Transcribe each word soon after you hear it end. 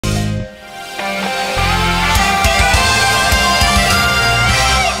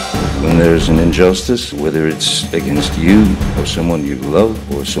there's an injustice, whether it's against you or someone you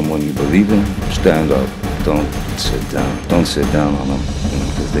love or someone you believe in, stand up. Don't sit down. Don't sit down on them,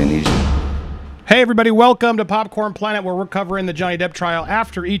 because they need you. Hey everybody, welcome to Popcorn Planet, where we're covering the Johnny Depp trial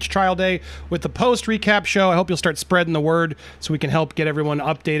after each trial day with the post-recap show. I hope you'll start spreading the word so we can help get everyone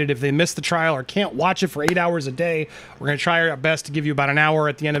updated if they missed the trial or can't watch it for 8 hours a day. We're going to try our best to give you about an hour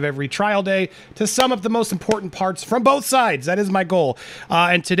at the end of every trial day to sum up the most important parts from both sides. That is my goal.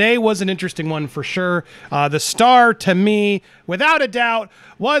 And today was an interesting one for sure. The star, to me, without a doubt,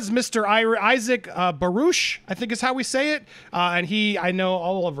 was Mr. Isaac Baruch, I think is how we say it. And I know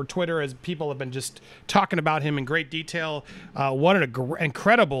all over Twitter, as people have been just talking about him in great detail. What an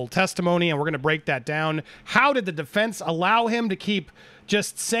incredible testimony, and we're going to break that down. How did the defense allow him to keep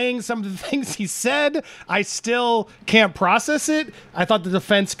just saying some of the things he said? I still can't process it. I thought the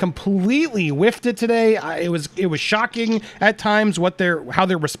defense completely whiffed it today. It was shocking at times how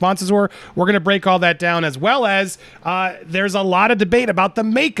their responses were. We're going to break all that down, as well as there's a lot of debate about the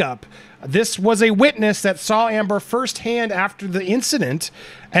makeup. This was a witness that saw Amber firsthand after the incident,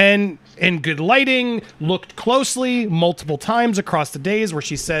 and in good lighting, looked closely multiple times across the days where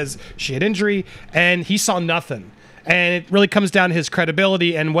she says she had injury, and he saw nothing. And it really comes down to his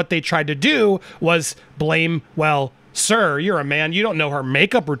credibility, and what they tried to do was blame, well, sir, you're a man. You don't know her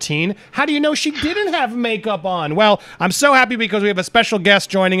makeup routine. How do you know she didn't have makeup on? Well, I'm so happy because we have a special guest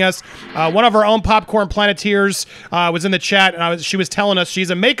joining us. One of our own Popcorn Planeteers was in the chat, and she was telling us she's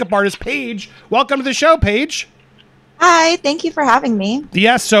a makeup artist. Paige, welcome to the show, Paige. Hi, thank you for having me.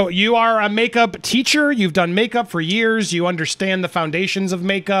 Yes, so you are a makeup teacher. You've done makeup for years. You understand the foundations of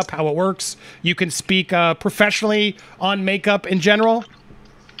makeup, how it works. You can speak professionally on makeup in general.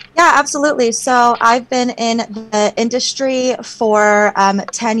 Yeah, absolutely. So I've been in the industry for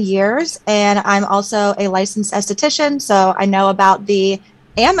 10 years, and I'm also a licensed esthetician, so I know about the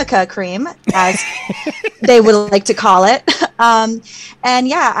Amica cream, as they would like to call it. And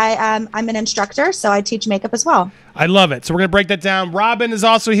yeah, I'm an instructor, so I teach makeup as well. I love it. So we're going to break that down. Robin is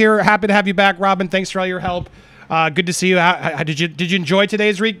also here. Happy to have you back, Robin. Thanks for all your help. Good to see you. Did you enjoy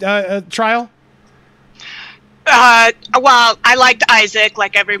today's trial? Well, I liked Isaac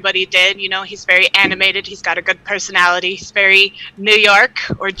like everybody did. You know, he's very animated. He's got a good personality. He's very New York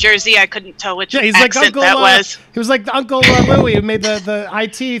or Jersey. I couldn't tell which accent like Uncle, that was. He was like Uncle Louie who made the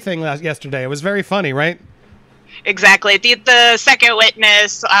IT thing yesterday. It was very funny, right? Exactly. The second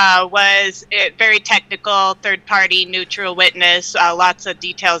witness was a very technical, third-party, neutral witness. Lots of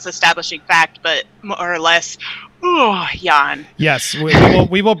details establishing fact, but more or less, yawn. Yes,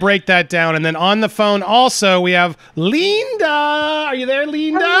 we will break that down. And then on the phone also, we have Linda. Are you there,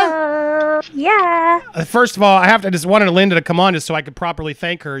 Linda? Hello. Yeah. First of all, I just wanted Linda to come on just so I could properly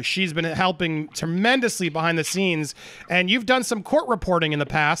thank her. She's been helping tremendously behind the scenes, and you've done some court reporting in the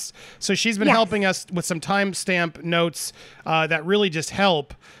past, so she's been helping us with some timestamp notes that really just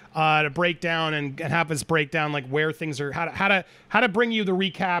help to break down and have us break down like where things are, how to bring you the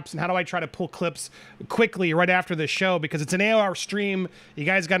recaps, and how do I try to pull clips quickly right after this show, because it's an 8-hour stream. You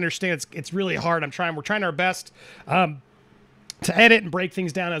guys got to understand it's really hard. We're trying our best to edit and break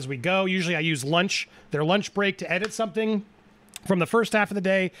things down as we go. Usually I use their lunch break to edit something from the first half of the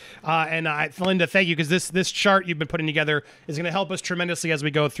day. Linda, thank you, because this chart you've been putting together is going to help us tremendously as we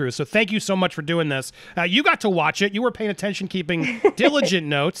go through. So thank you so much for doing this. You got to watch it. You were paying attention, keeping diligent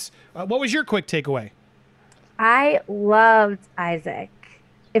notes. What was your quick takeaway? I loved Isaac.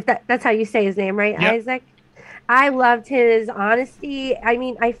 If that's how you say his name, right? Yep. Isaac. I loved his honesty. I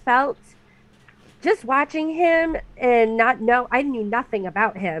mean, I felt just watching him and I knew nothing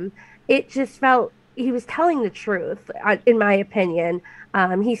about him. It just felt he was telling the truth, in my opinion.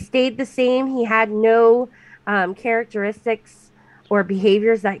 He stayed the same. He had no characteristics or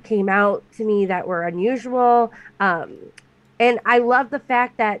behaviors that came out to me that were unusual. And I love the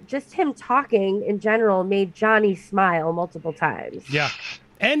fact that just him talking in general made Johnny smile multiple times. Yeah.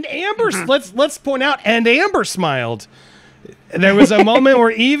 And Amber, let's point out, and Amber smiled. There was a moment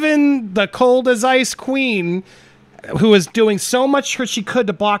where even the cold as ice queen, who was doing so much she could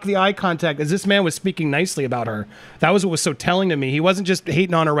to block the eye contact, as this man was speaking nicely about her. That was what was so telling to me. He wasn't just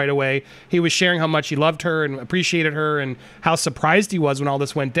hating on her right away. He was sharing how much he loved her and appreciated her, and how surprised he was when all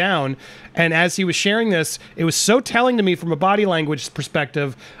this went down. And as he was sharing this, it was so telling to me from a body language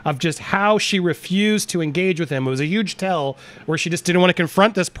perspective of just how she refused to engage with him. It was a huge tell where she just didn't want to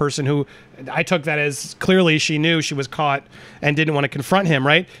confront this person who I took that as clearly she knew she was caught and didn't want to confront him,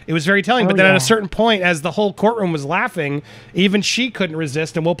 right? It was very telling. But then at a certain point, as the whole courtroom was laughing, even she couldn't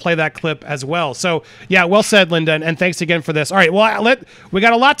resist, and we'll play that clip as well. So, yeah, well said, Linda, and thanks again for this. All right, well, we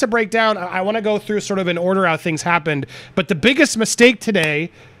got a lot to break down. I want to go through sort of in order how things happened. But the biggest mistake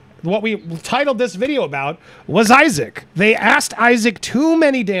today what we titled this video about was Isaac. They asked Isaac too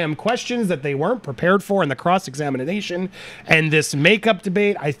many damn questions that they weren't prepared for in the cross-examination. And this makeup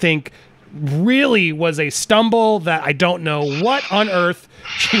debate, I think, really was a stumble that I don't know what on earth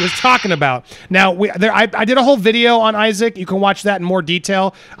she was talking about. Now, I did a whole video on Isaac. You can watch that in more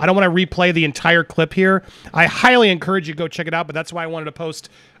detail. I don't want to replay the entire clip here. I highly encourage you to go check it out, but that's why I wanted to post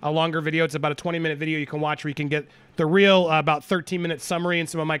a longer video. It's about a 20-minute video you can watch where you can get the real about 13-minute summary and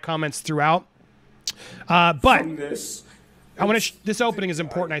some of my comments throughout. But this, I want to. This opening is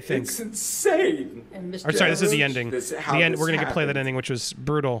important, I think. It's insane. Or sorry, this is the ending. The end. We're gonna play that ending, which was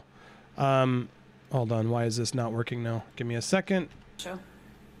brutal. Hold on. Why is this not working now? Give me a second.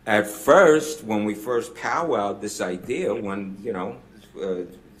 At first, when we first powwowed this idea, when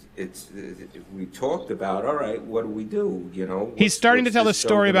we talked about, all right, what do we do? He's starting to tell the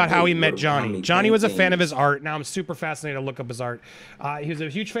story about how he met Johnny. Johnny was a fan of his art. Now I'm super fascinated to look up his art. He was a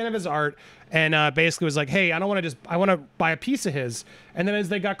huge fan of his art, and basically was like, hey, I want to buy a piece of his. And then as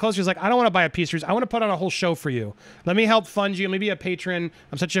they got closer, he's like, I don't want to buy a piece of yours. I want to put on a whole show for you. Let me help fund you. Let me be a patron.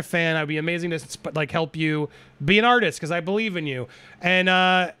 I'm such a fan. It'd be amazing to help you be an artist because I believe in you. And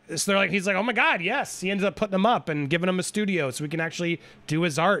so he's like, oh my God, yes. He ends up putting him up and giving him a studio so we can actually do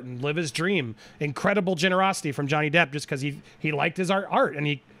his art and live his dream. Incredible generosity from Johnny Depp just because he liked his art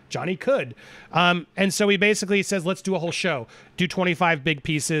and Johnny could. And so he basically says, let's do a whole show. Do 25 big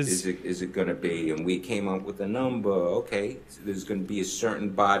pieces. Is it going to be? And we came up with a number. Okay, so there's going to be a certain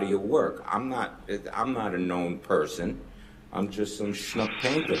body of work. I'm not a known person. I'm just some schnook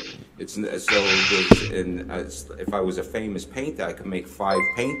painter. If I was a famous painter, I could make 5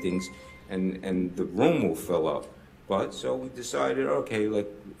 paintings and the room will fill up. But so we decided, okay, like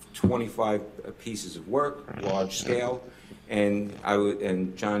 25 pieces of work, large scale. And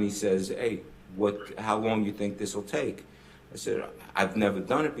Johnny says, hey, how long you think this will take? I said, I've never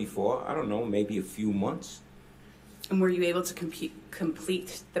done it before. I don't know, maybe a few months. And were you able to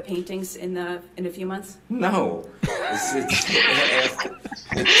complete the paintings in a few months? No.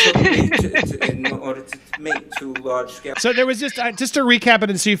 It took me in order to make 2 large scale. So there was just to recap it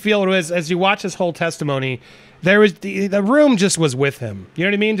and so you feel it was, as you watch his whole testimony, there was the room just was with him. You know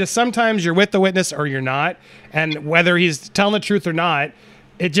what I mean? Just sometimes you're with the witness or you're not. And whether he's telling the truth or not,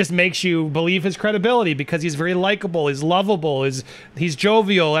 it just makes you believe his credibility because he's very likable, he's lovable, he's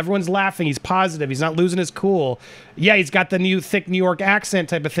jovial, everyone's laughing, he's positive, he's not losing his cool. Yeah, he's got the new thick New York accent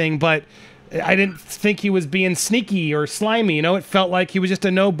type of thing, but I didn't think he was being sneaky or slimy. It felt like he was just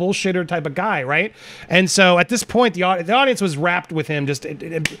a no bullshitter type of guy, right? And so at this point, the audience was wrapped with him, just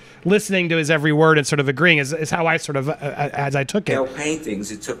listening to his every word and sort of agreeing is how I sort of, as I took it. Paintings,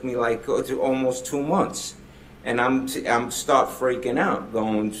 it took me like almost 2 months. And I'm start freaking out,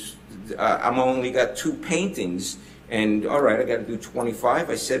 going, I'm only got 2 paintings, and all right, I got to do 25.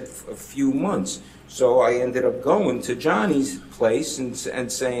 I said a few months. So I ended up going to Johnny's place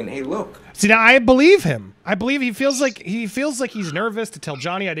and saying, hey, look. See, now I believe him. I believe he feels like he's nervous to tell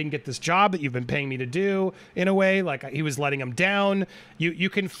Johnny I didn't get this job that you've been paying me to do, in a way, like he was letting him down. You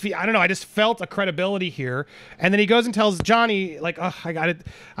can feel, I don't know, I just felt a credibility here. And then he goes and tells Johnny, like, oh, I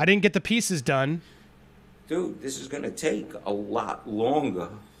didn't get the pieces done. Dude, this is going to take a lot longer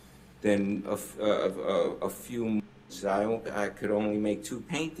than a few months. I could only make 2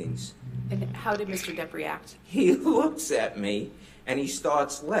 paintings. And how did Mr. Depp react? He looks at me and he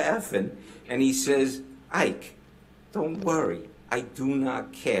starts laughing and he says, Ike, don't worry. I do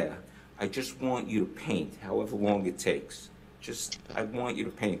not care. I just want you to paint however long it takes. I want you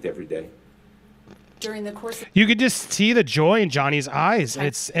to paint every day. During the course of you could just see the joy in Johnny's eyes.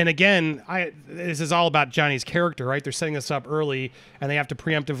 And again, this is all about Johnny's character, right? They're setting this up early and they have to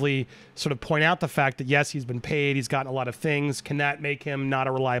preemptively sort of point out the fact that yes, he's been paid, he's gotten a lot of things. Can that make him not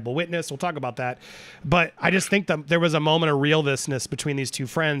a reliable witness? We'll talk about that. But I just think that there was a moment of realness between these 2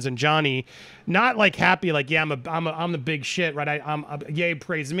 friends and Johnny, not like happy, like, yeah, I'm the big shit, right? Yay,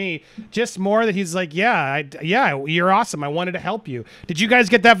 praise me. Just more that he's like, yeah, you're awesome. I wanted to help you. Did you guys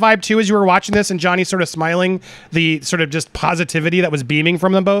get that vibe too as you were watching this and Johnny sort of smiling, the sort of just positivity that was beaming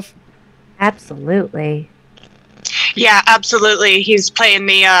from them both? Absolutely. Yeah, absolutely. He's playing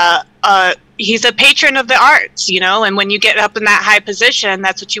the he's a patron of the arts, and when you get up in that high position,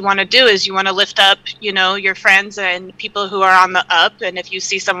 that's what you want to do, is you want to lift up, your friends and people who are on the up. And if you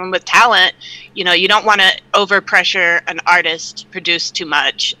see someone with talent, you don't want to overpressure an artist to produce too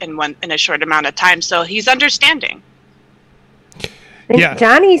much in a short amount of time. So he's understanding. Yeah.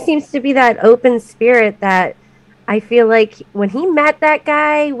 Johnny seems to be that open spirit that I feel like when he met that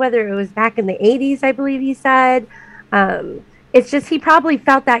guy, whether it was back in the 80s, I believe he said, it's just he probably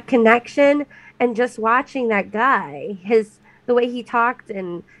felt that connection. And just watching that guy, his the way he talked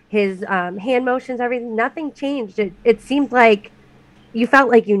and his hand motions, everything, nothing changed. It seemed like you felt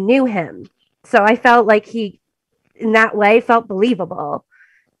like you knew him. So I felt like he, in that way, felt believable.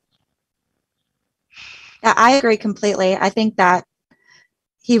 Yeah, I agree completely. I think that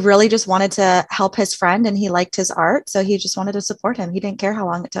he really just wanted to help his friend and he liked his art. So he just wanted to support him. He didn't care how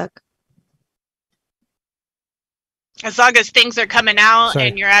long it took. As long as things are coming out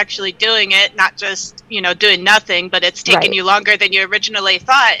and you're actually doing it, not just, doing nothing, but it's taking you longer than you originally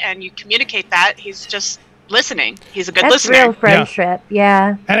thought, and you communicate that, he's just listening. He's a good listener. That's real friendship,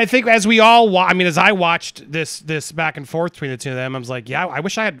 yeah. And I think as we all, as I watched this back and forth between the two of them, I was like, yeah, I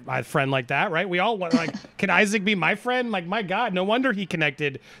wish I had a friend like that, right? We all were like, can Isaac be my friend? Like, my God, no wonder he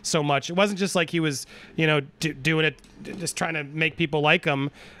connected so much. It wasn't just like he was, doing it, just trying to make people like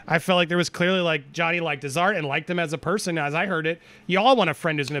him. I felt like there was clearly like Johnny liked his art and liked him as a person. As I heard it, you all want a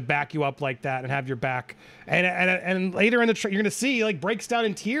friend who's going to back you up like that and have your back. And later in the you're going to see like breaks down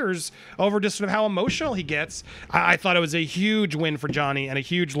in tears over just sort of how emotional he gets. I thought it was a huge win for Johnny and a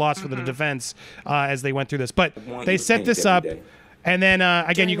huge loss for the defense as they went through this. But they set this up. And then,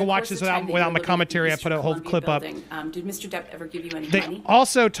 again, you can watch this without my commentary. I put a whole clip up. Did Mr. Depp ever give you any they money?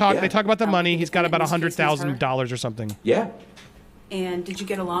 Also they talk about the money. He's got about $100,000 or something. Yeah. And did you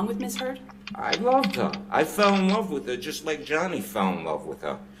get along with Ms. Heard? I loved her. I fell in love with her just like Johnny fell in love with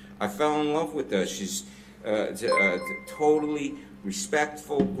her. I fell in love with her. She's totally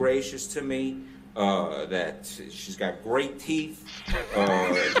respectful, gracious to me, that she's got great teeth,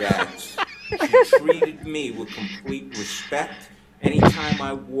 that she treated me with complete respect. Anytime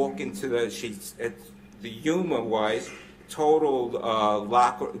I walk into the humor-wise, total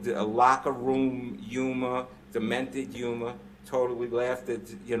locker room humor, demented humor, totally laughed at,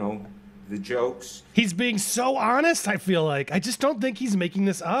 the jokes. He's being so honest, I feel like. I just don't think he's making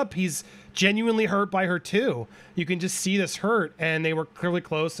this up. He's genuinely hurt by her, too. You can just see this hurt, and they were clearly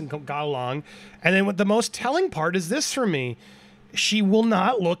close and got along. And then what the most telling part is this for me. She will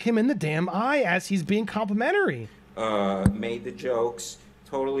not look him in the damn eye as he's being complimentary. Made the jokes,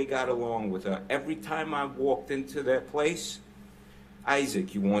 totally got along with her. Every time I walked into their place,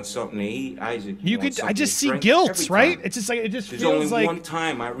 Isaac, you want something to eat? Isaac, I just see guilt, right? It's just like There's feels only like one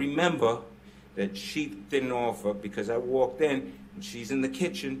time I remember that she didn't offer because I walked in and she's in the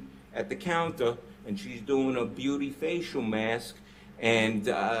kitchen at the counter and she's doing a beauty facial mask, and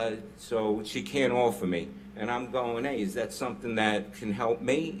so she can't offer me. And I'm going, hey, is that something that can help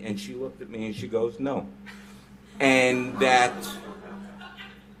me? And she looked at me and she goes, no. And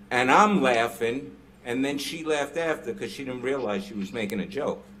I'm laughing, and then she laughed after because she didn't realize she was making a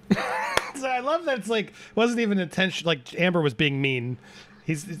joke. So I love that it's like wasn't even intention. Like Amber was being mean.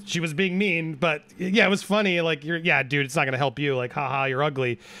 She was being mean, but yeah, it was funny. Like dude, it's not gonna help you. Like, haha, you're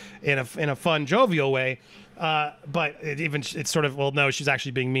ugly, in a fun, jovial way. But it's sort of, well, no, she's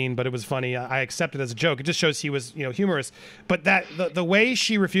actually being mean, but it was funny. I accept it as a joke. It just shows he was, humorous. But the way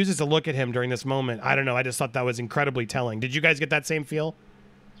she refuses to look at him during this moment, I don't know. I just thought that was incredibly telling. Did you guys get that same feel?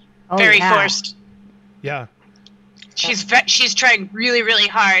 Oh, Very forced. Yeah. She's trying really, really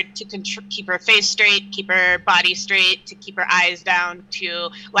hard to keep her face straight, keep her body straight, to keep her eyes down, to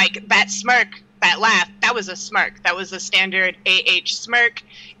like that smirk. That laugh, that was a smirk. That was a standard AH smirk,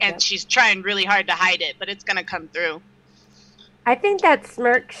 and she's trying really hard to hide it, but it's going to come through. I think that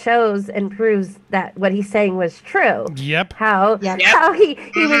smirk shows and proves that what he's saying was true. Yep. How he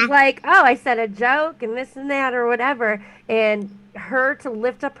was like, oh, I said a joke and this and that or whatever, and her to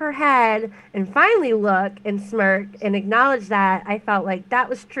lift up her head and finally look and smirk and acknowledge that, I felt like that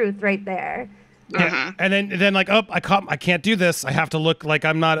was truth right there. Yeah. And then like, oh, I can't do this. I have to look like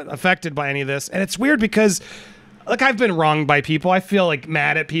I'm not affected by any of this. And it's weird because, like, I've been wronged by people. I feel like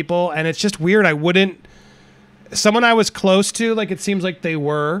mad at people, and it's just weird. Someone I was close to, like, it seems like they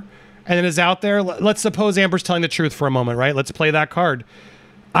were, and it is out there. Let's suppose Amber's telling the truth for a moment, right? Let's play that card.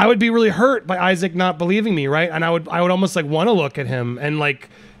 I would be really hurt by Isaac not believing me, right? And I would almost like want to look at him and like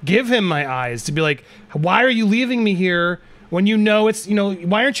give him my eyes to be like, why are you leaving me here when it's,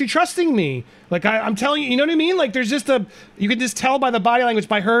 why aren't you trusting me? Like, I'm telling you, you know what I mean? Like, there's just you can just tell by the body language,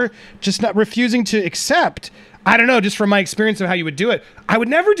 by her just not refusing to accept. I don't know, just from my experience of how you would do it. I would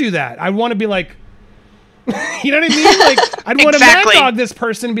never do that. I'd want to be like, you know what I mean? Like, I'd want to mad dog this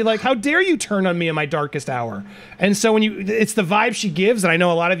person and be like, how dare you turn on me in my darkest hour? And so it's the vibe she gives that I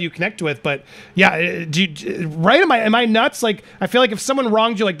know a lot of you connect with, but yeah, right? Am I nuts? Like, I feel like if someone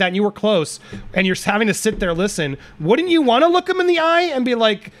wronged you like that and you were close and you're having to sit there, listen, wouldn't you want to look them in the eye and be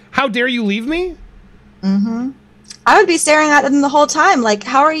like, how dare you leave me? Mm-hmm. I would be staring at them the whole time. Like,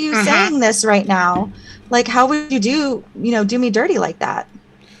 how are you saying this right now? Like, how would you do me dirty like that?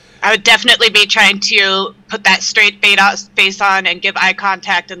 I would definitely be trying to put that straight face on and give eye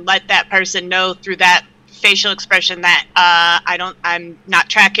contact and let that person know through that facial expression that I'm not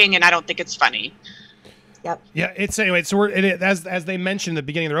tracking and I don't think it's funny. Yep. Yeah, it's anyway. So as they mentioned at the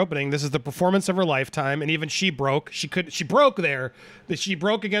beginning of their opening, this is the performance of her lifetime, and even she broke. She broke there. That she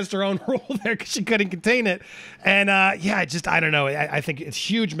broke against her own rule there because she couldn't contain it. And yeah, I don't know. I think it's a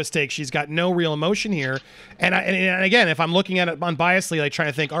huge mistake. She's got no real emotion here. And again, if I'm looking at it unbiasedly, like trying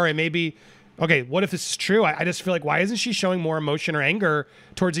to think, all right, maybe. Okay, what if this is true? I just feel like, why isn't she showing more emotion or anger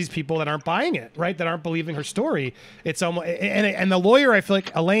towards these people that aren't buying it, right? That aren't believing her story. It's almost, and the lawyer, I feel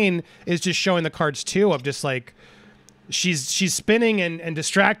like Elaine is just showing the cards too of just like, she's spinning and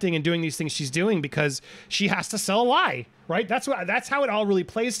distracting and doing these things she's doing because she has to sell a lie, right? That's how it all really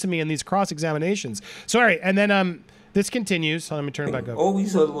plays to me in these cross examinations. So all right, and then this continues. So let me turn it back up.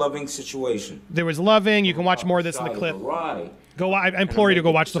 Always a loving situation. There was loving. You can watch more of this in the clip. Right. Go. I implore you to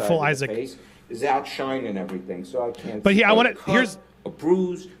go watch the full Isaac. Is outshining everything, so I can't. But see I want to. Here's a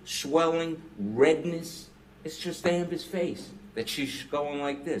bruise, swelling, redness. It's just Amber's face that she's going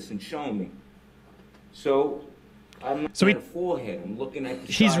like this and showing me. So I'm not at the forehead. I'm looking at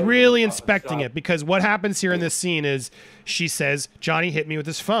the he's side really of inspecting side. it because what happens here in this scene is she says Johnny hit me with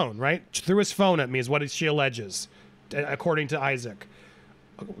his phone, right? Threw his phone at me is what she alleges, according to Isaac.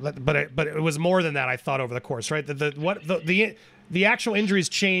 But it was more than that. I thought over the course, right? The actual injuries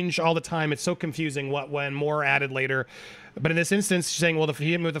change all the time. It's so confusing when more added later. But in this instance, she's saying, well,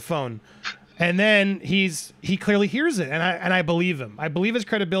 he hit me with the phone. And then he clearly hears it, and I believe him. I believe his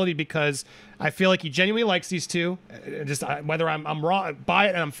credibility because I feel like he genuinely likes these two. Just whether I'm wrong, buy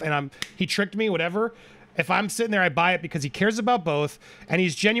it, and he tricked me, whatever. If I'm sitting there, I buy it because he cares about both, and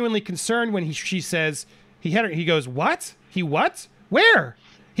he's genuinely concerned when she says he had her. He goes, what? He what? Where?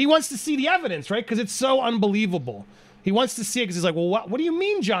 He wants to see the evidence, right? Because it's so unbelievable. He wants to see it because he's like, well, what do you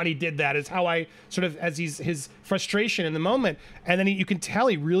mean Johnny did that? Is how I sort of, as his frustration in the moment. And then you can tell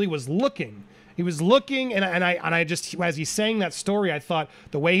he really was looking. He was looking, and I just, as he's saying that story, I thought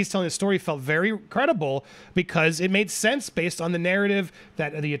the way he's telling the story felt very credible because it made sense based on the narrative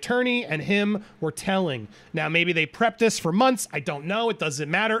that the attorney and him were telling. Now, maybe they prepped this for months. I don't know. It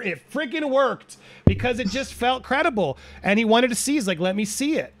doesn't matter. It freaking worked because it just felt credible. And he wanted to see. He's like, let me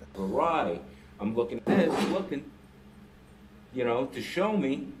see it. Right. I'm looking at this, looking, you know, to show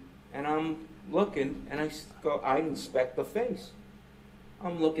me, and I'm looking, and I inspect the face.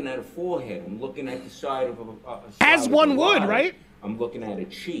 I'm looking at a forehead. I'm looking at the side of as one would, right? I'm looking at a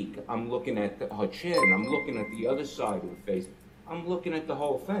cheek. I'm looking at her chin. I'm looking at the other side of the face. I'm looking at the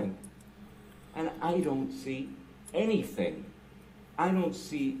whole thing. And I don't see anything. I don't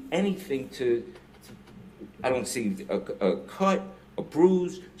see anything I don't see a cut, a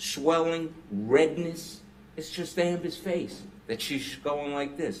bruise, swelling, redness. It's just Amber's face that she's going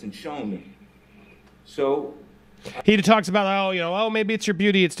like this and showing me. So he talks about, maybe it's your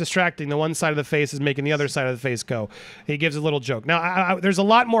beauty, it's distracting. The one side of the face is making the other side of the face go. He gives a little joke. Now, there's a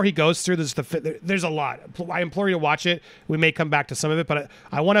lot more he goes through. There's a lot. I implore you to watch it. We may come back to some of it, but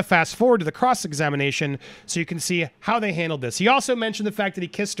I want to fast forward to the cross-examination so you can see how they handled this. He also mentioned the fact that he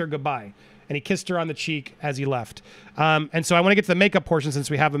kissed her goodbye, and he kissed her on the cheek as he left. And so I want to get to the makeup portion since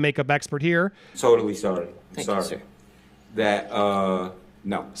we have a makeup expert here. Totally sorry. Thank you, sir.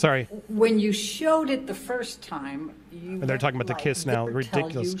 No. Sorry. When you showed it the first time, and they're talking about the kiss now.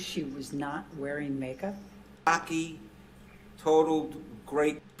 Ridiculous. Tell you she was not wearing makeup. Hockey, total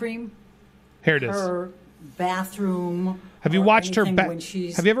great Cream. Here it is. Her bathroom. Have you watched her? When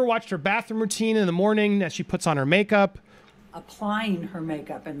she's have you ever watched her bathroom routine in the morning that she puts on her makeup? Applying her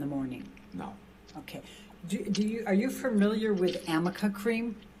makeup in the morning. No. Okay. Are you familiar with Amica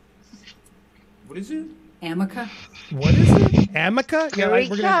cream? What is it? Amica? What is it? Amica? Yeah,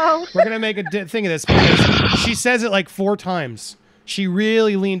 we're gonna make a thing of this because she says it like 4 times. She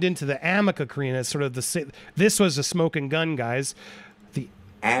really leaned into the Amica cream as sort of this was a smoking gun, guys. The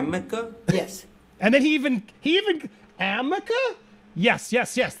Amica? Yes. And then he even Amica? Yes.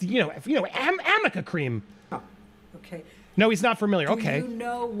 Amica cream. Okay. No, he's not familiar. Okay. Do you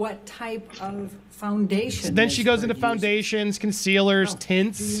know what type of foundation? Then she goes into foundations, concealers,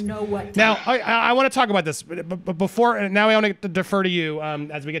 tints. Do you know what type? Now, I want to talk about this, but before, now I want to defer to you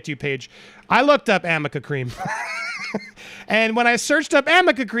as we get to you, Paige. I looked up Amica cream. And when I searched up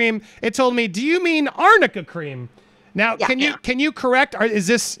Amica cream, it told me, do you mean Arnica cream? Now, Yeah. can you correct,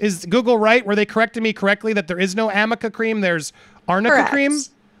 is Google right? Were they correcting me correctly that there is no Amica cream? There's Arnica Correct. cream?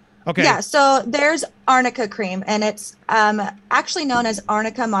 Okay. Yeah, so there's arnica cream, and it's actually known as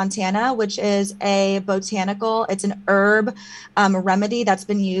Arnica montana, which is a botanical, it's an herb remedy that's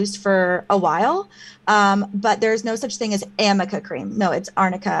been used for a while. But there's no such thing as amica cream. No, it's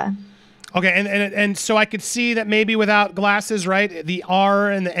arnica. Okay, and so I could see that maybe without glasses, right, the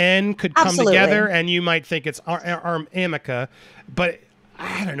R and the N could come Absolutely. together, and you might think it's amica, but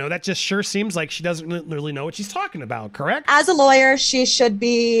I don't know. That just sure seems like she doesn't really know what she's talking about, correct? As a lawyer, she should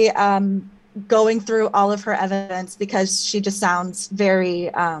be going through all of her evidence because she just sounds very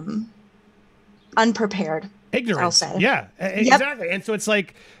unprepared. Ignorant. I'll say. Yeah, exactly. And so it's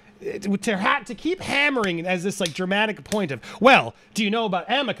like to keep hammering as this like dramatic point of, well, do you know about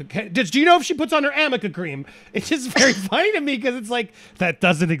amica? Do you know if she puts on her amica cream? It's just very funny to me because it's like, that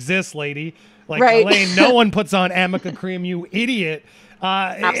doesn't exist, lady. Like, right. Elaine, no one puts on amica cream, you idiot.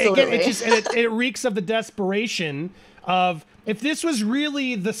 Absolutely. Again, it reeks of the desperation of, if this was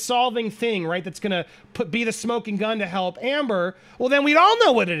really the solving thing, right, that's going to be the smoking gun to help Amber, well, then we'd all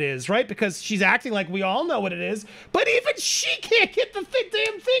know what it is, right? Because she's acting like we all know what it is. But even she can't get the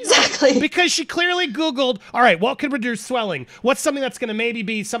damn thing exactly. right, because she clearly Googled, all right, what could reduce swelling? What's something that's going to maybe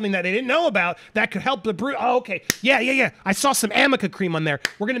be something that they didn't know about that could help the bruise? Oh, okay. Yeah. I saw some amica cream on there.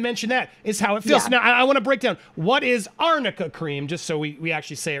 We're going to mention that is how it feels. Yeah. Now, I want to break down, what is arnica cream, just so we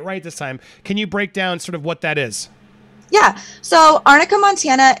actually say it right this time. Can you break down sort of what that is? Yeah, so Arnica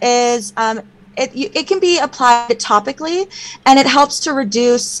montana is, it can be applied topically, and it helps to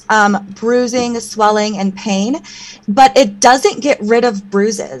reduce bruising, swelling, and pain, but it doesn't get rid of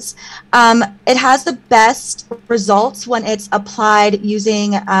bruises. It has the best results when it's applied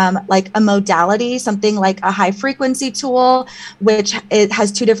using like a modality, something like a high frequency tool, which it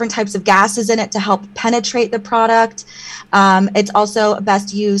has 2 different types of gases in it to help penetrate the product. It's also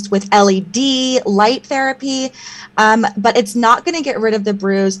best used with LED light therapy, but it's not going to get rid of the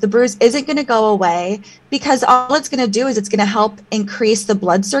bruise. The bruise isn't going to go away because all it's going to do is it's going to help increase the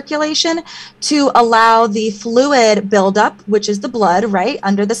blood circulation to allow the fluid buildup, which is the blood, right,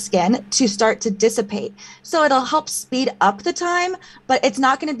 under the skin, to start to dissipate. So it'll help speed up the time, but it's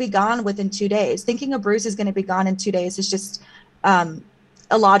not going to be gone within 2 days. Thinking a bruise is going to be gone in 2 days is just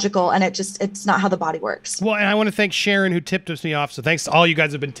illogical, and it's not how the body works. Well, and I want to thank Sharon who tipped me off. So thanks to all you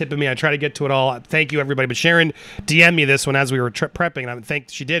guys who have been tipping me. I try to get to it all. Thank you, everybody. But Sharon DM'd me this one as we were prepping, and I think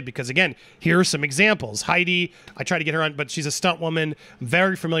she did because, again, here are some examples. Heidi, I tried to get her on, but she's a stunt woman,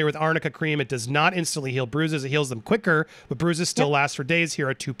 very familiar with arnica cream. It does not instantly heal bruises. It heals them quicker, but bruises still last for days. Here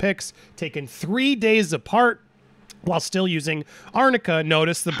are 2 picks taken 3 days apart while still using arnica.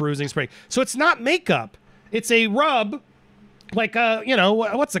 Notice the bruising spray. So it's not makeup. It's a rub. Like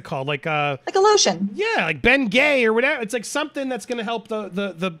what's it called? Like a lotion. Yeah, like Ben Gay or whatever. It's like something that's going to help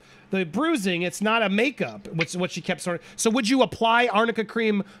the bruising. It's not a makeup, which is what she kept sort of. So would you apply arnica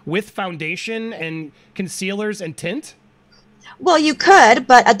cream with foundation and concealers and tint? Well, you could,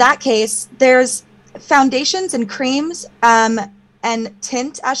 but at that case, there's foundations and creams and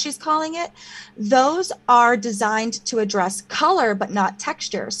tint, as she's calling it. Those are designed to address color, but not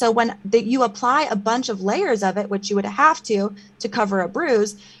texture. So when you apply a bunch of layers of it, which you would have to cover a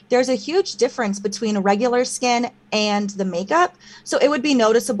bruise, there's a huge difference between regular skin and the makeup. So it would be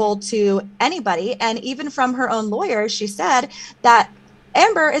noticeable to anybody. And even from her own lawyer, she said that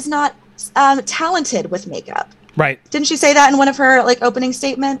Amber is not talented with makeup. Right. Didn't she say that in one of her opening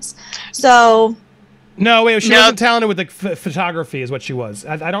statements? So... No, wait, she wasn't talented with the photography is what she was.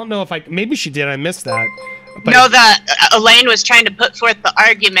 I don't know if maybe she did. I missed that. But no, Elaine was trying to put forth the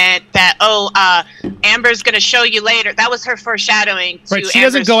argument that, Amber's going to show you later. That was her foreshadowing. Right, she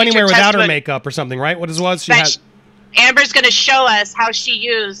doesn't go anywhere without her makeup or something, right? What it was? Amber's going to show us how she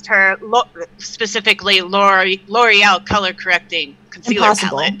used her, specifically L'Oreal color correcting concealer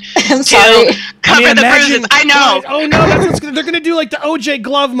palette I'm sorry. to cover the bruises. I know. Oh no, they're going to do like the OJ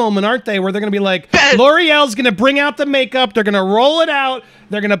Glove moment, aren't they? Where they're going to be like, L'Oreal's going to bring out the makeup, they're going to roll it out,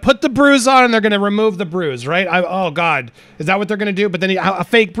 they're going to put the bruise on, and they're going to remove the bruise, right? Oh God, is that what they're going to do? But then a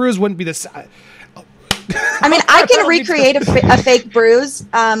fake bruise wouldn't be this. I mean, I can recreate a fake bruise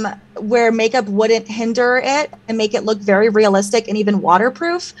where makeup wouldn't hinder it and make it look very realistic and even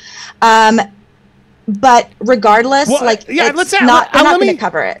waterproof. But regardless, it's not going to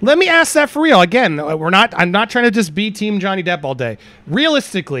cover it. Let me ask that for real. Again, I'm not trying to just be Team Johnny Depp all day.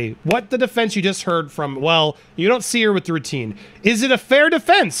 Realistically, what the defense you just heard from, well, you don't see her with the routine. Is it a fair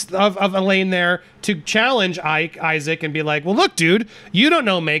defense of Elaine there to challenge Isaac and be like, well, look, dude, you don't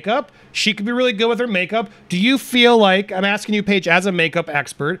know makeup. She could be really good with her makeup. Do you feel like, I'm asking you, Paige, as a makeup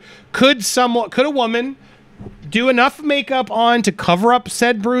expert, could a woman do enough makeup on to cover up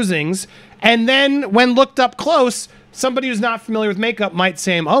said bruisings, and then when looked up close, somebody who's not familiar with makeup might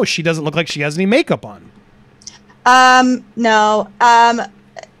say, oh, she doesn't look like she has any makeup on. No.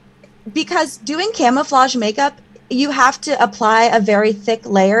 Because doing camouflage makeup, you have to apply a very thick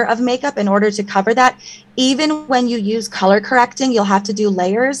layer of makeup in order to cover that. Even when you use color correcting, you'll have to do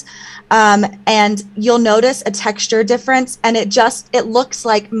layers, and you'll notice a texture difference, and it looks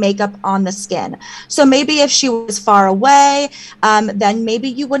like makeup on the skin. So maybe if she was far away, then maybe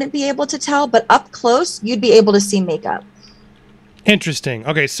you wouldn't be able to tell, but up close, you'd be able to see makeup. Interesting.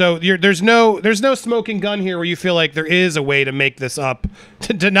 Okay, so there's no smoking gun here where you feel like there is a way to make this up,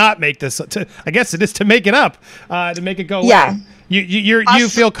 to not make this. I guess it is to make it up, to make it go away. Yeah. You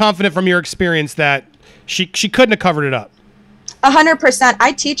feel confident from your experience that she couldn't have covered it up. 100%.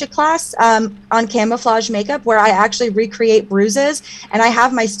 I teach a class on camouflage makeup where I actually recreate bruises, and I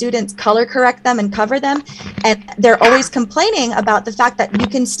have my students color correct them and cover them. And they're always complaining about the fact that you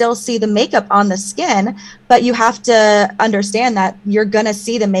can still see the makeup on the skin, but you have to understand that you're going to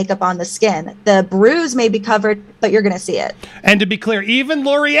see the makeup on the skin. The bruise may be covered, but you're going to see it. And to be clear, even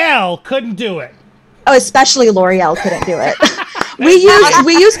L'Oreal couldn't do it. Oh, especially L'Oreal couldn't do it. We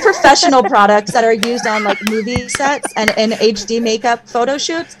use professional products that are used on like movie sets and in HD makeup photo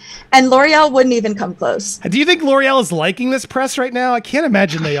shoots, and L'Oreal wouldn't even come close. Do you think L'Oreal is liking this press right now? I can't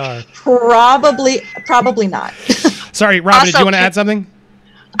imagine they are. Probably not. Sorry, Robin, did you want to add something?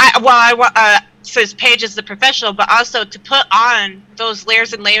 Says Paige is the professional, but also to put on those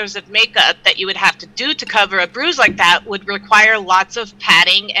layers and layers of makeup that you would have to do to cover a bruise like that would require lots of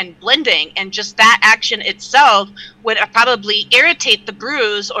patting and blending, and just that action itself would probably irritate the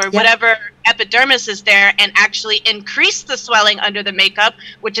bruise or whatever epidermis is there and actually increase the swelling under the makeup,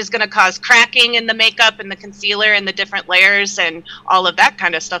 which is going to cause cracking in the makeup and the concealer and the different layers and all of that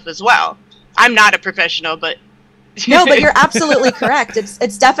kind of stuff as well. I'm not a professional, but no, but you're absolutely correct.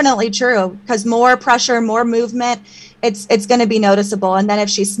 It's definitely true, because more pressure, more movement, it's going to be noticeable. And then if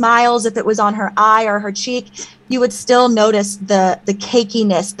she smiles, if it was on her eye or her cheek, you would still notice the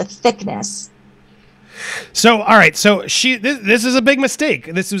cakiness, the thickness. So, all right. So this is a big mistake.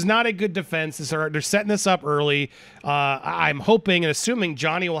 This was not a good defense. They're setting this up early. I'm hoping and assuming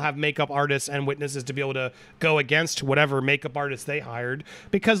Johnny will have makeup artists and witnesses to be able to go against whatever makeup artist they hired.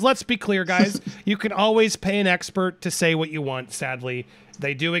 Because let's be clear, guys, you can always pay an expert to say what you want. Sadly,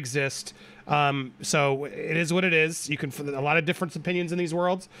 they do exist. So it is what it is. You can a lot of different opinions in these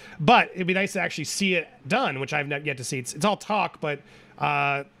worlds, but it'd be nice to actually see it done, which I've not yet to see. It's all talk, but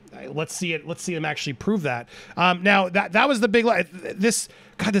let's see it. Let's see them actually prove that. Now that was the big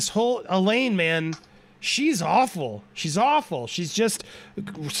this whole Elaine, man, she's awful. She's awful. She's just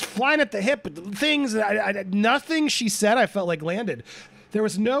flying at the hip with things. Nothing she said I felt like landed. There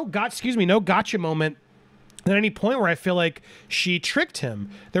was no gotcha moment at any point where I feel like she tricked him.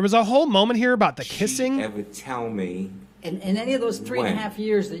 There was a whole moment here about the kissing. Did she ever tell me? In any of those 3.5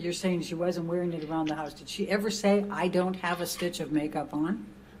 years that you're saying she wasn't wearing it around the house, did she ever say, I don't have a stitch of makeup on?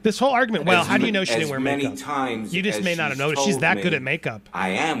 This whole argument, well, how do you know she didn't wear makeup? As many times you just may not have noticed. She's that good at makeup. I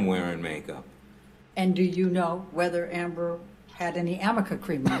am wearing makeup. And do you know whether Amber had any Amica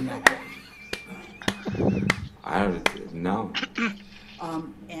cream on that? I don't know.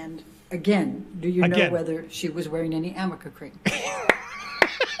 And again, do you know whether she was wearing any Amica cream?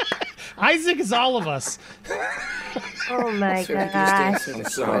 Isaac is all of us. Oh my gosh.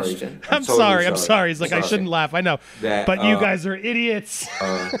 I'm sorry. I'm sorry. He's like, I shouldn't laugh. I know. But you guys are idiots.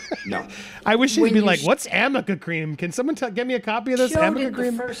 No. I wish he'd be like, what's Amica cream? Can someone get me a copy of this Amica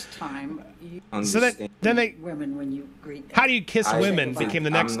cream? The first time so then they women when you greet them. How do you kiss women became the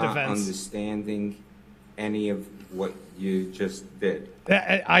next defense. I'm not understanding any of what you just did.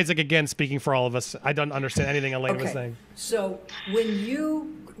 Isaac, again, speaking for all of us, I don't understand anything Elaine was saying. So when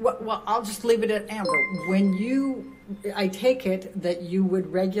you, well, I'll just leave it at Amber. I take it that you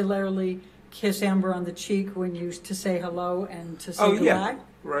would regularly kiss Amber on the cheek when you used to say hello and to say goodbye? Yeah.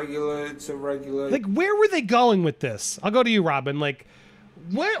 It's a regular. Like, where were they going with this? I'll go to you, Robin. Like,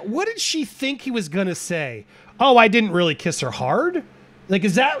 what did she think he was going to say? Oh, I didn't really kiss her hard? Like,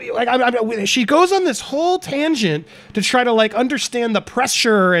 is that like she goes on this whole tangent to try to like understand the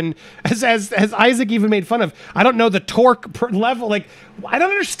pressure, and as Isaac even made fun of, I don't know the torque level. Like, I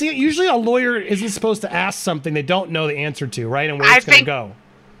don't understand. Usually, a lawyer isn't supposed to ask something they don't know the answer to, right? And where it's going to go.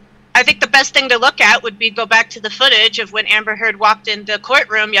 I think the best thing to look at would be go back to the footage of when Amber Heard walked in the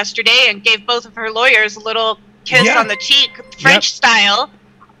courtroom yesterday and gave both of her lawyers a little kiss on the cheek, French style.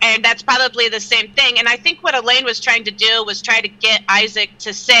 And that's probably the same thing. And I think what Elaine was trying to do was try to get Isaac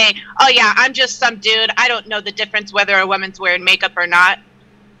to say, oh, yeah, I'm just some dude. I don't know the difference whether a woman's wearing makeup or not.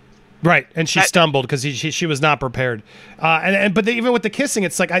 Right. And she stumbled because she was not prepared. But even with the kissing,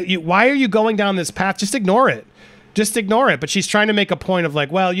 it's like, why are you going down this path? Just ignore it. Just ignore it. But she's trying to make a point of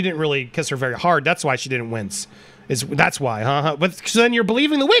like, well, you didn't really kiss her very hard. That's why she didn't wince. That's why, huh? But so then you're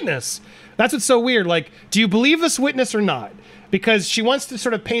believing the witness. That's what's so weird. Like, do you believe this witness or not? Because she wants to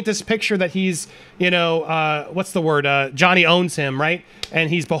sort of paint this picture that he's, what's the word? Johnny owns him, right? And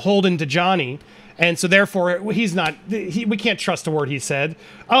he's beholden to Johnny. And so therefore, he's not, we can't trust a word he said.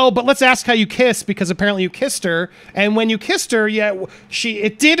 Oh, but let's ask how you kissed, because apparently you kissed her. And when you kissed her,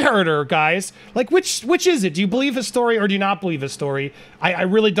 it did hurt her, guys. Like, which is it? Do you believe his story or do you not believe his story? I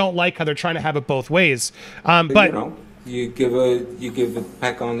really don't like how they're trying to have it both ways. But you give a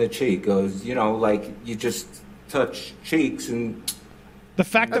peck on the cheek, goes, like you just touch cheeks, and the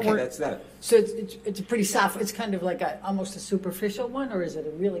fact that that's that. So it's a pretty soft. It's kind of like almost a superficial one, or is it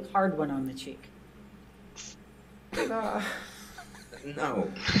a really hard one on the cheek? No,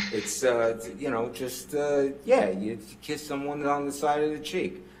 it's you kiss someone on the side of the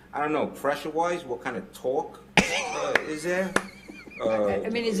cheek. I don't know, pressure-wise, what kind of talk is there? I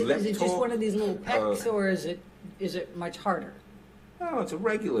mean, is it just one of these little pecks, or is it much harder? No, it's a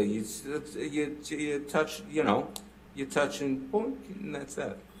regular. You touch, you touch and boom, and that's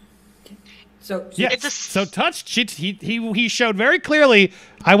that. So yes. So touched. He showed very clearly.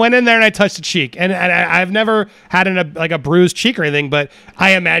 I went in there and I touched the cheek, and I've never had a bruised cheek or anything, but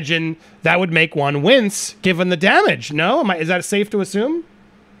I imagine that would make one wince given the damage. No, is that safe to assume?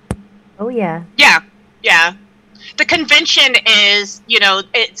 Oh yeah. Yeah. The convention is,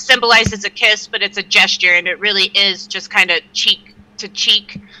 it symbolizes a kiss, but it's a gesture, and it really is just kind of cheek to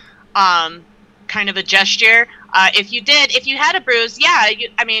cheek, kind of a gesture. If you had a bruise,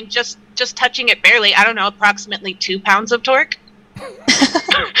 just touching it barely, I don't know, approximately 2 pounds of torque.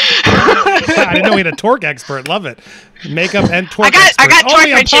 I didn't know we had a torque expert. Love it. Makeup and torque expert. I got torque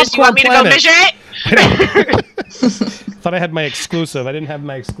wrenches. You want me to go measure it? Thought I had my exclusive. I didn't have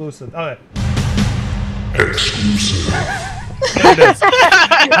my exclusive. Oh, exclusive. There it is.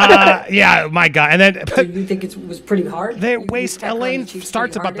 Yeah, my God. And then so you think it was pretty hard? They waste. Elaine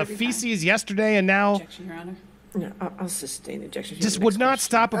starts about the feces yesterday, and now. Objection, Your Honor. No, I'll sustain objection. Just would not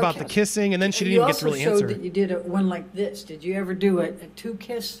stop about the kissing, and then she didn't even get to really answer. You also showed that you did one like this. Did you ever do a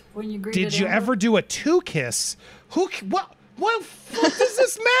two-kiss when you greeted Did you Amber? ever do a two-kiss? What does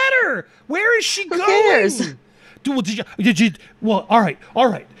this matter? Where is she going? cares? Did you? Well, all right.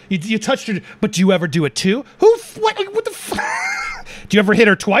 You touched her, but do you ever do it too? What the fuck? Do you ever hit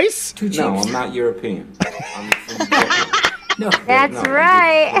her twice? No, I'm not European. I'm from No. That's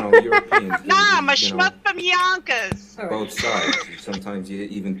right. Europeans. Nah, I'm a schmuck from Yonkers. Both sides. Sometimes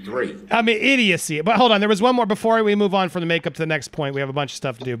even three. I mean, idiocy. But hold on, there was one more before we move on from the makeup to the next point. We have a bunch of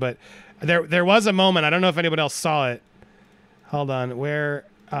stuff to do, but there was a moment. I don't know if anyone else saw it. Hold on.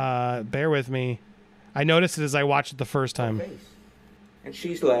 Bear with me. I noticed it as I watched it the first time. And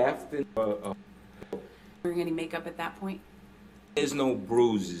she's laughed. Wearing any makeup at that point? There's no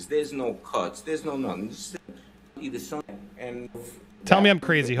bruises. There's no cuts. There's no nothing. Just either something and. Tell me I'm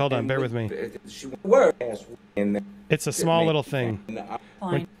crazy. Hold on. Bear with me. It's a small little thing.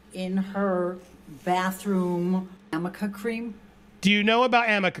 In her bathroom Amica cream. Do you know about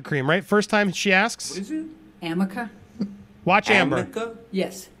Amica cream, right? First time she asks? What is it? Amica? Watch Amber. Amica?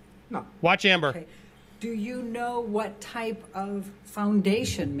 Yes. No. Watch Amber. Okay. Do you know what type of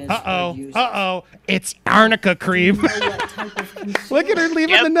foundation Ms. Heard uses? It's arnica cream. Do you know what type of concealer? Look at her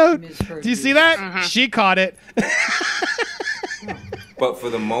leaving the note. Ms. Heard Do you see that? Uh-huh. She caught it. But for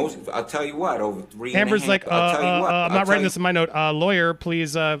the most, I'll tell you what, over 3 Amber's and a half, like, I'll tell you what, I'm not writing this in my note. Lawyer,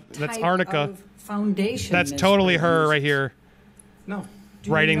 please. That's Type arnica. of foundation That's Ms. totally Heard her uses? right here. No. Do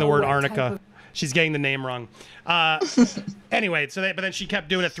you Writing the know word what arnica. type of- She's getting the name wrong. Anyway, but then she kept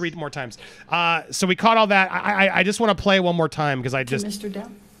doing it 3 more times. So we caught all that. I just want to play one more time because I just. Mr. Depp?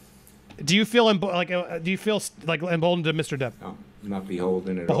 Do you feel emboldened to Mr. Depp? No, not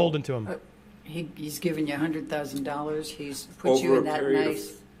beholden at all. Beholden to him. He's given you $100,000. He's put Over you a in that period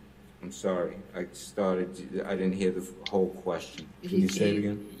nice. of, I'm sorry, I didn't hear the whole question. Can you say it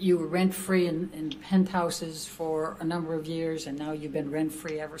again? You were rent-free in penthouses for a number of years, and now you've been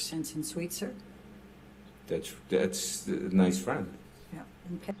rent-free ever since in Sweetser? That's a nice friend. Yeah.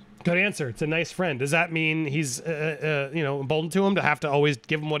 Okay. Good answer. It's a nice friend. Does that mean he's, emboldened to him to have to always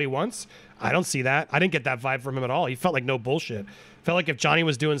give him what he wants? I don't see that. I didn't get that vibe from him at all. He felt like no bullshit. Felt like if Johnny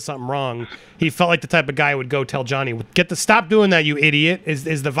was doing something wrong, he felt like the type of guy who would go tell Johnny, stop doing that, you idiot, is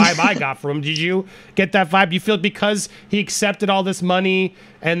the vibe I got from him. Did you get that vibe? Do you feel because he accepted all this money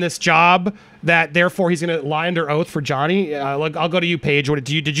and this job that therefore he's going to lie under oath for Johnny? I'll go to you, Paige. Did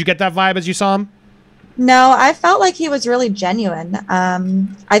you get that vibe as you saw him? No, I felt like he was really genuine.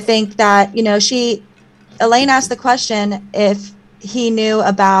 I think that, Elaine asked the question if he knew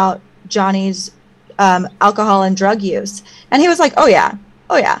about Johnny's alcohol and drug use. And he was like, oh yeah.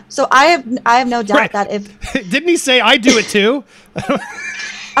 So I have no doubt that if didn't he say I do it too?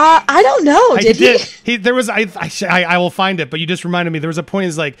 I don't know. Did he? There was I will find it, but you just reminded me. There was a point.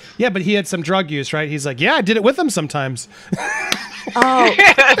 He's like, yeah, but he had some drug use, right? He's like, yeah, I did it with him sometimes. Oh,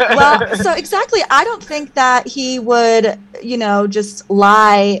 well, so exactly. I don't think that he would, just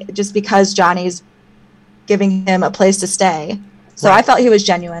lie just because Johnny's giving him a place to stay. So right. I felt he was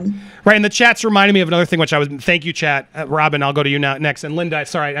genuine. Right, and the chat's reminding me of another thing, which thank you, chat. Robin, I'll go to you now next. And Linda,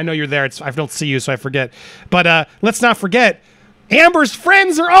 sorry, I know you're there. I don't see you, so I forget. But let's not forget, Amber's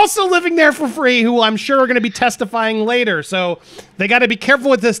friends are also living there for free, who I'm sure are going to be testifying later. So they got to be careful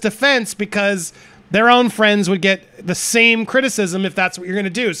with this defense because their own friends would get the same criticism if that's what you're going to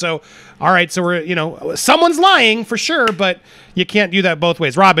do. So, all right, so we're, someone's lying for sure, but you can't do that both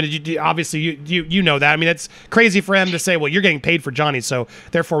ways. Robin, obviously you know that. I mean, it's crazy for him to say, well, you're getting paid for Johnny, so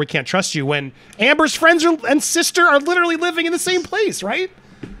therefore we can't trust you when Amber's friends and sister are literally living in the same place, right?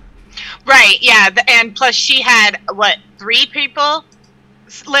 Right, yeah, and plus she had, 3 people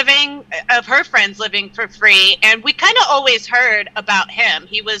living, of her friends living for free, and we kind of always heard about him.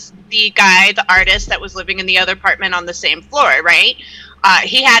 He was the guy, the artist that was living in the other apartment on the same floor, right?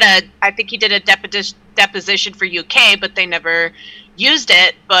 He had I think he did a deposition for UK, but they never used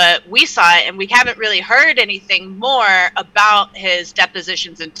it, but we saw it, and we haven't really heard anything more about his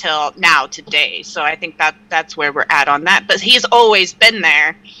depositions until now, today. So I think that's where we're at on that, but he's always been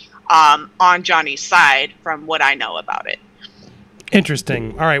there on Johnny's side from what I know about it.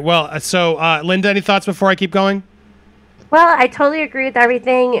 Interesting. All right. Well, so Linda, any thoughts before I keep going? Well, I totally agree with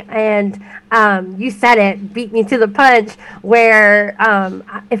everything, and you said it, beat me to the punch, where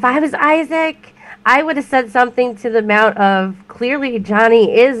if I was Isaac, I would have said something to the amount of, clearly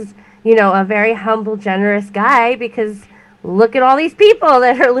Johnny is, a very humble, generous guy, because look at all these people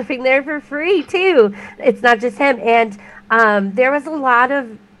that are living there for free, too. It's not just him. And there was a lot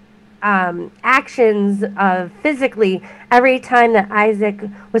of actions physically every time that Isaac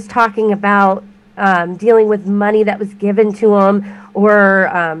was talking about dealing with money that was given to him, or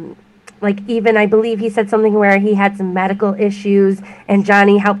even I believe he said something where he had some medical issues and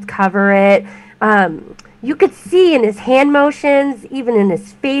Johnny helped cover it. You could see in his hand motions, even in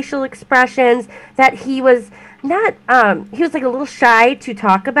his facial expressions, that he was not he was like a little shy to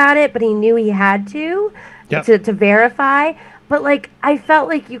talk about it, but he knew he had to verify. But I felt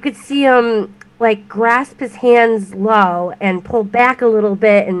like you could see him grasp his hands low and pull back a little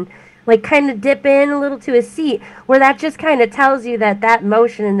bit and kind of dip in a little to his seat, where that just kind of tells you that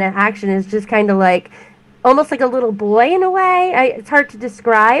motion and that action is just kind of almost like a little boy in a way. It's hard to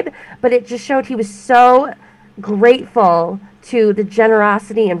describe, but it just showed he was so grateful to the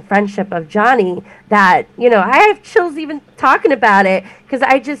generosity and friendship of Johnny that, I have chills even talking about it,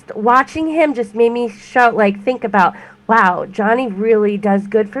 because watching him just made me think about, wow, Johnny really does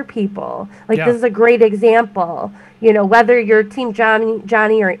good for people. This is a great example. Whether you're Team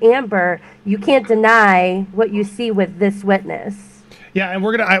Johnny or Amber, you can't deny what you see with this witness. Yeah, and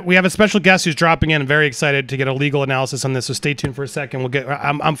we have a special guest who's dropping in. I'm very excited to get a legal analysis on this, so stay tuned for a second.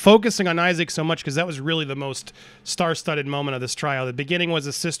 I'm focusing on Isaac so much because that was really the most star-studded moment of this trial. The beginning was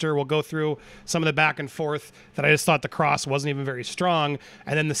his sister. We'll go through some of the back and forth that I just thought the cross wasn't even very strong.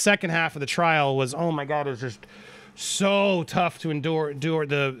 And then the second half of the trial was, oh my God, it was just so tough to endure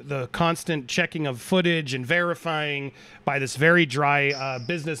the constant checking of footage and verifying by this very dry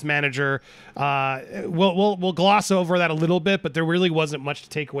business manager. We'll gloss over that a little bit, but there really wasn't much to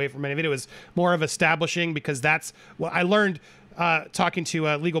take away from any of it. It was more of establishing, because that's what I learned talking to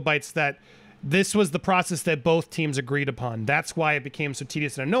Legal Bites, that this was the process that both teams agreed upon. That's why it became so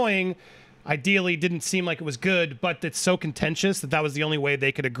tedious and annoying. Ideally, didn't seem like it was good, but it's so contentious that was the only way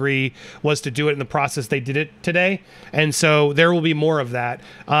they could agree, was to do it in the process they did it today. And so there will be more of that.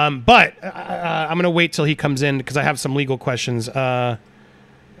 But I'm going to wait till he comes in, because I have some legal questions.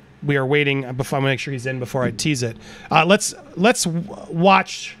 We are waiting before I make sure he's in before I tease it. Let's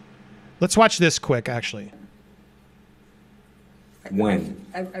watch this quick, actually. When?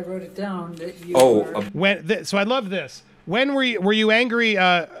 I wrote it down that you so I love this. When were you angry?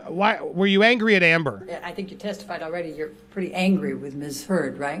 Why were you angry at Amber? I think you testified already. You're pretty angry with Ms.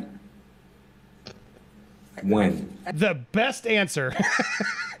 Heard, right? When? The best answer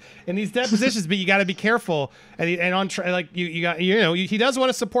in these depositions, but you got to be careful. He does want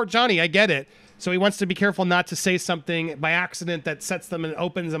to support Johnny. I get it. So he wants to be careful not to say something by accident that sets them and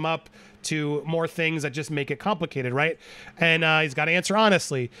opens them up to more things that just make it complicated, right? And he's got to answer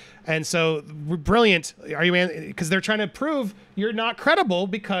honestly. And so, brilliant. Because they're trying to prove you're not credible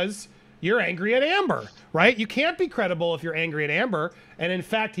because you're angry at Amber, right? You can't be credible if you're angry at Amber. And in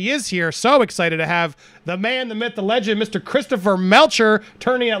fact, he is here. So excited to have the man, the myth, the legend, Mr. Christopher Melcher,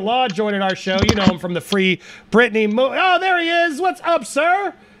 attorney at law, joining our show. You know him from the free Britney movie. Oh, there he is. What's up,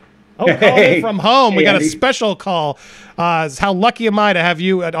 sir? Oh, calling from home. We got a special call. How lucky am I to have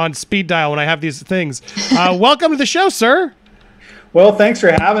you on speed dial when I have these things. Welcome to the show, sir. Well, thanks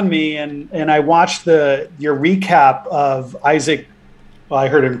for having me. And I watched your recap of Isaac. Well, I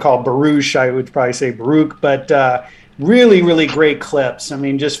heard him called Baruch. I would probably say Baruch, but really, really great clips. I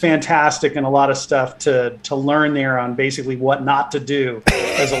mean, just fantastic, and a lot of stuff to learn there on basically what not to do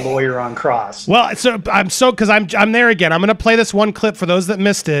as a lawyer on cross. Well, because I'm there again. I'm going to play this one clip for those that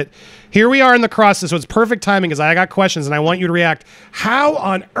missed it. Here we are in the cross, so it's perfect timing because I got questions and I want you to react. How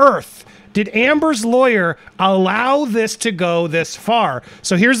on earth did Amber's lawyer allow this to go this far?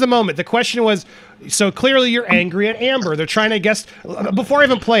 So here's the moment. The question was, so clearly you're angry at Amber. They're trying to guess. Before I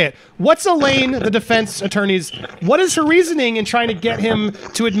even play it, what's Elaine, the defense attorney's, what is her reasoning in trying to get him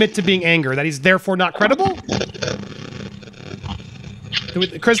to admit to being angry? That he's therefore not credible?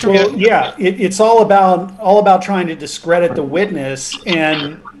 Christopher, well, yeah, it's all about trying to discredit the witness,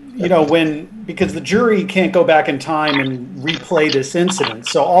 and because the jury can't go back in time and replay this incident,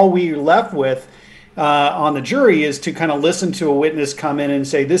 so all we're left with on the jury is to kind of listen to a witness come in and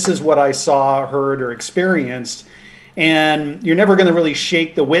say, this is what I saw, heard, or experienced. And you're never going to really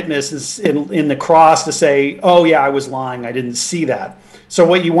shake the witness in the cross to say, oh yeah, I was lying, I didn't see that. So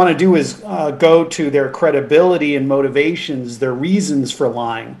what you want to do is go to their credibility and motivations, their reasons for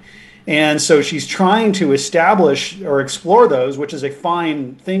lying. And so she's trying to establish or explore those, which is a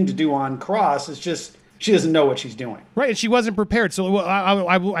fine thing to do on cross. It's just she doesn't know what she's doing. Right, and she wasn't prepared. So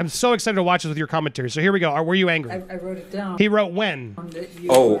I'm so excited to watch this with your commentary. So here we go. Were you angry? I wrote it down. He wrote when?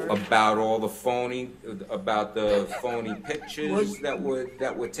 About all the phony pictures that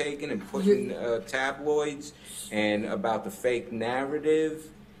were taken and put in tabloids, and about the fake narrative,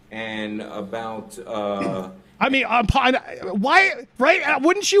 and about. I mean, why? Right?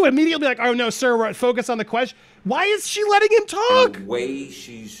 Wouldn't you immediately be like, "Oh no, sir, we're focus on the question"? Why is she letting him talk? The way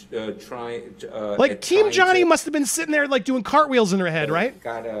she's trying. Team Johnny must have been sitting there like doing cartwheels in her head, right?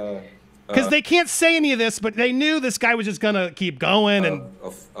 Because they can't say any of this, but they knew this guy was just gonna keep going and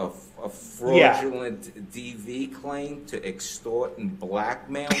a fraudulent DV claim to extort and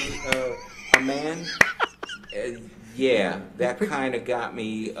blackmail a man. Yeah, that kind of got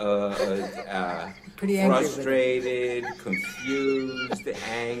me frustrated, confused,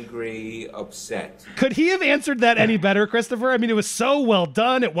 angry, upset. Could he have answered that any better, Christopher? I mean, it was so well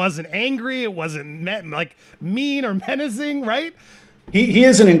done. It wasn't angry. It wasn't mean or menacing, right? He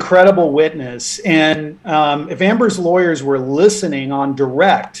is an incredible witness. And if Amber's lawyers were listening on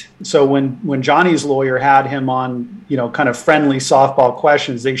direct, so when Johnny's lawyer had him on, kind of friendly softball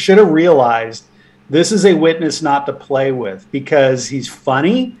questions, they should have realized this is a witness not to play with, because he's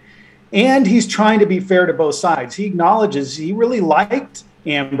funny and he's trying to be fair to both sides. He acknowledges he really liked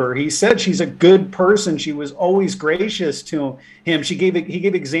Amber. He said she's a good person. She was always gracious to him. He gave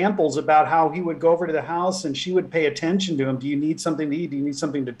examples about how he would go over to the house and she would pay attention to him. Do you need something to eat? Do you need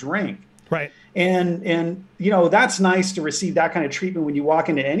something to drink? Right. And that's nice to receive that kind of treatment when you walk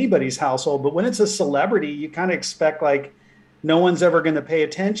into anybody's household. But when it's a celebrity, you kind of expect no one's ever going to pay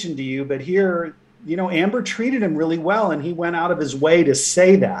attention to you. But here, Amber treated him really well, and he went out of his way to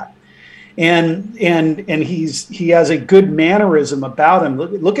say that. And he has a good mannerism about him.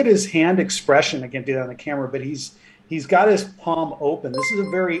 Look at his hand expression. I can't do that on the camera, but he's got his palm open. This is a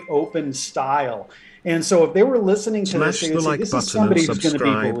very open style. And so if they were listening to this, they would say, this is somebody who's going to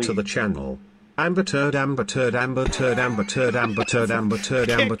be believed. To the channel. Amber turd, Amber turd, Amber turd, Amber turd, Amber turd, Amber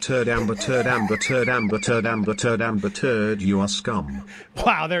turd, Amber turd, Amber turd, Amber turd, Amber turd, Amber turd, Amber turd, you are scum.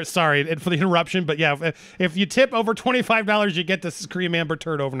 Wow, sorry for the interruption, but yeah, if you tip over $25, you get to scream Amber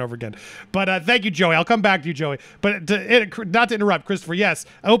turd over and over again. But thank you, Joey. I'll come back to you, Joey. But not to interrupt, Christopher, yes,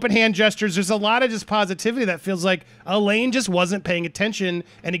 open hand gestures. There's a lot of just positivity that feels like Elaine just wasn't paying attention,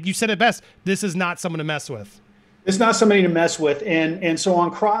 and you said it best, this is not someone to mess with. It's not somebody to mess with. And so on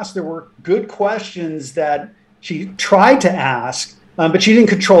cross, there were good questions that she tried to ask, but she didn't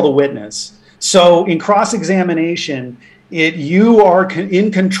control the witness. So in cross-examination, you are in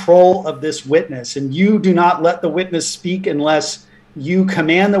control of this witness, and you do not let the witness speak unless you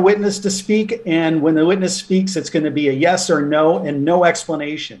command the witness to speak. And when the witness speaks, it's going to be a yes or no and no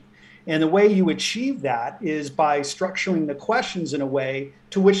explanation. And the way you achieve that is by structuring the questions in a way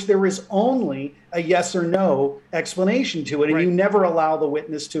to which there is only a yes or no explanation to it. And you never allow the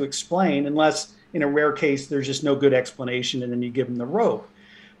witness to explain unless, in a rare case, there's just no good explanation, and then you give them the rope.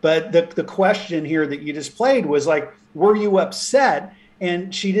 But the question here that you just played was were you upset?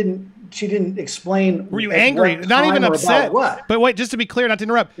 and she didn't explain. Were you angry? Not even upset. What? But wait, just to be clear, not to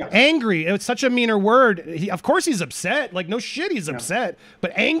interrupt. Yeah. Angry. It's such a meaner word. Of course he's upset. Like, no shit, he's upset.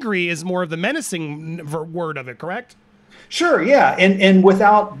 But angry is more of the menacing word of it, correct? Sure, yeah. And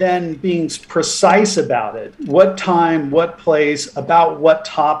without then being precise about it, what time, what place, about what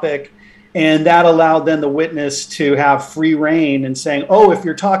topic. And that allowed then the witness to have free reign and saying, oh, if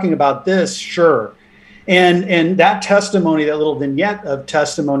you're talking about this, sure. And that testimony, that little vignette of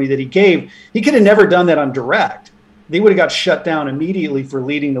testimony that he gave, he could have never done that on direct. They would have got shut down immediately for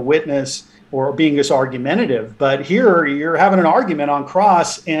leading the witness or being this argumentative. But here you're having an argument on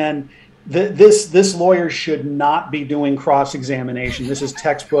cross, and this lawyer should not be doing cross-examination. This is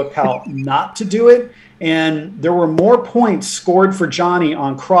textbook how not to do it. And there were more points scored for Johnny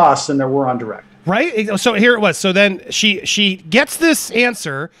on cross than there were on direct. Right? So here it was. So then she gets this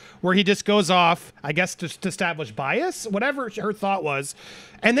answer where he just goes off, I guess, to establish bias, whatever her thought was.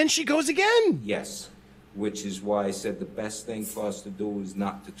 And then she goes again. Yes, which is why I said the best thing for us to do is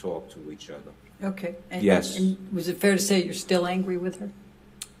not to talk to each other. Okay. And, yes. And was it fair to say you're still angry with her?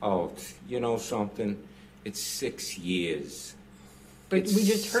 Oh, you know something? It's 6 years. But we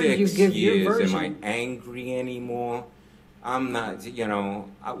just heard you give your version. Am I angry anymore? I'm not, you know,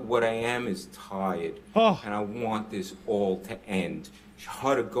 what I am is tired. Oh. And I want this all to end.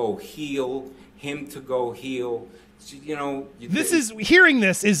 Her to go heel, him to go heel. You know, hearing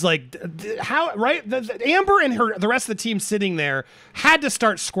this is like, how, right? The Amber and the rest of the team sitting there had to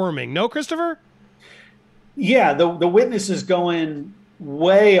start squirming. No, Christopher? Yeah, the witness is going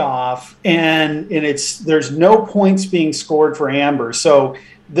way off, and there's no points being scored for Amber. So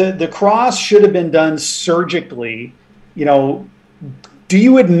the cross should have been done surgically. You know, do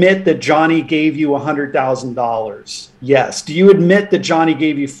you admit that Johnny gave you $100,000? Yes. Do you admit that Johnny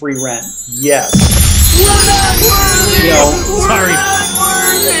gave you free rent? Yes. Sorry.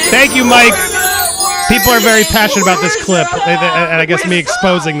 Thank you, Mike. People are very passionate about this clip, and I guess me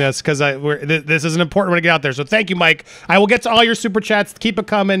exposing this because this is an important one to get out there. So thank you, Mike. I will get to all your super chats. Keep it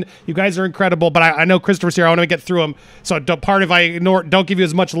coming. You guys are incredible, but I know Christopher's here. I want to get through them. So part if I don't give you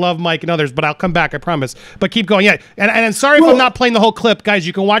as much love, Mike, and others, but I'll come back, I promise. But keep going. Yeah, and I'm sorry if I'm not playing the whole clip. Guys,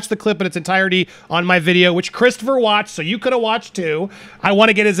 you can watch the clip in its entirety on my video, which Christopher watched, so you could have watched too. I want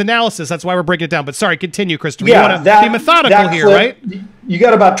to get his analysis. That's why we're breaking it down. But sorry, continue, Christopher. Yeah, you want to be methodical here, clip, right? You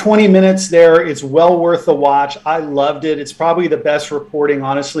got about 20 minutes there. It's well worth the watch. I loved it. It's probably the best reporting,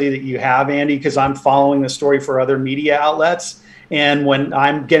 honestly, that you have, Andy, because I'm following the story for other media outlets. And when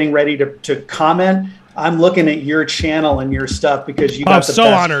I'm getting ready to comment, I'm looking at your channel and your stuff because you got the so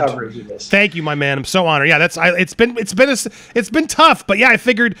best honored. coverage of this. Thank you, my man. I'm so honored. Yeah, it's been tough, but yeah, I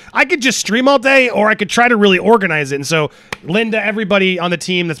figured I could just stream all day, or I could try to really organize it. And so, Linda, everybody on the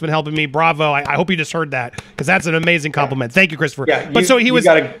team that's been helping me, bravo. I hope you just heard that because that's an amazing compliment. Thank you, Christopher. Yeah, but so he was.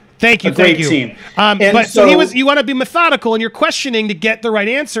 Thank you, great thank you. Team. But so he was. You want to be methodical and you're questioning to get the right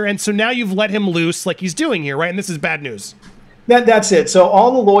answer, and so now you've let him loose like he's doing here, right? And this is bad news. That's it. So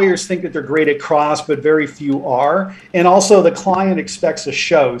all the lawyers think that they're great at cross, but very few are. And also the client expects a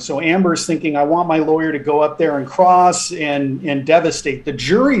show. So Amber's thinking, I want my lawyer to go up there and cross and devastate. The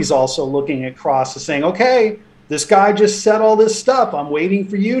jury's also looking at cross and saying, okay, this guy just said all this stuff. I'm waiting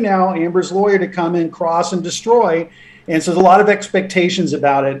for you now, Amber's lawyer, to come in, cross, and destroy. And so there's a lot of expectations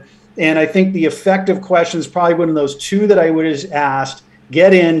about it. And I think the effective question is probably one of those two that I would have asked,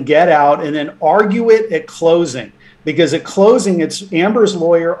 get in, get out, and then argue it at closing. Because at closing, it's Amber's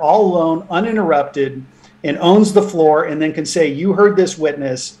lawyer all alone, uninterrupted, and owns the floor, and then can say, you heard this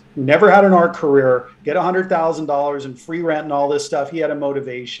witness who never had an art career, get $100,000 in free rent and all this stuff. He had a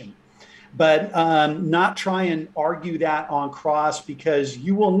motivation. But not try and argue that on cross, because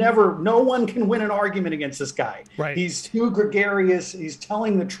you will never, no one can win an argument against this guy. Right. He's too gregarious. He's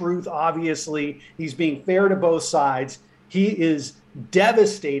telling the truth, obviously. He's being fair to both sides. He is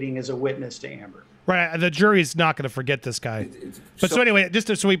devastating as a witness to Amber. Right, the jury's not going to forget this guy. But so anyway,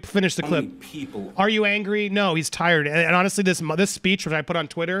 just so we finish the clip. Are you angry? No, he's tired. And honestly, this speech, which I put on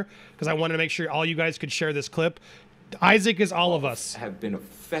Twitter, because I wanted to make sure all you guys could share this clip, Isaac is all of us. Have been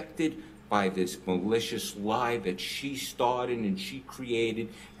affected by this malicious lie that she started and she created,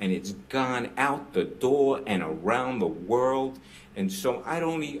 and it's gone out the door and around the world. And so I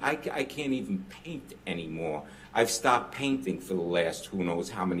can't even paint anymore. I've stopped painting for the last who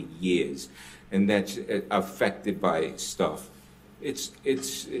knows how many years. And that's affected by stuff.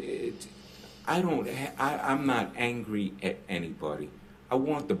 I'm not angry at anybody. I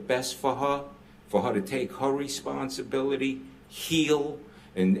want the best for her to take her responsibility, heal,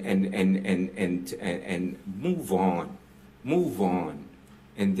 and move on.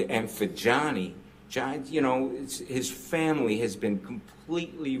 And for Johnny, John, you know, his family has been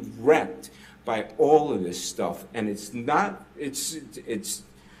completely wrecked by all of this stuff, and it's not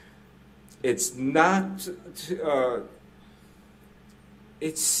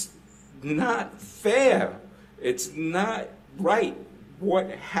fair. It's not right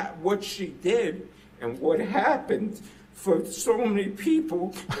what she did and what happened for so many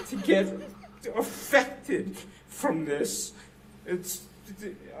people to get affected from this. It's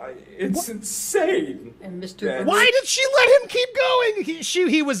insane. And Mr. Why did she let him keep going?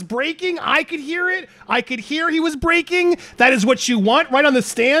 He was breaking. I could hear it. I could hear he was breaking. That is what you want right on the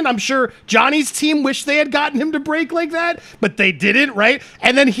stand. I'm sure Johnny's team wished they had gotten him to break like that, but they didn't, right?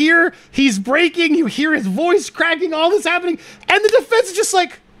 And then here he's breaking. You hear his voice cracking, all this happening, and the defense is just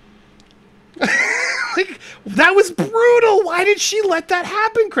like, like, that was brutal. Why did she let that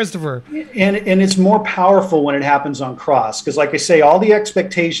happen, Christopher? And it's more powerful when it happens on cross, because like I say, all the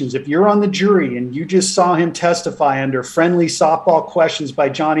expectations, if you're on the jury and you just saw him testify under friendly softball questions by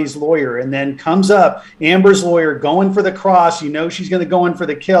Johnny's lawyer, and then comes up Amber's lawyer going for the cross, you know she's going to go in for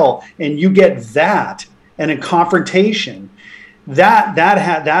the kill, and you get that and a confrontation,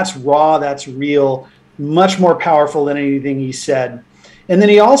 that's raw, that's real, much more powerful than anything he said. And then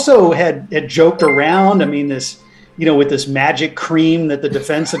he also had joked around. I mean, this, you know, with this magic cream that the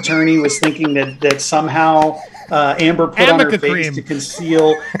defense attorney was thinking that somehow Amber put on her face to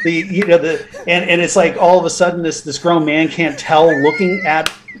conceal and it's like all of a sudden this grown man can't tell looking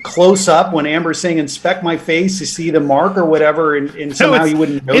at close up when Amber's saying inspect my face to see the mark or whatever, and somehow you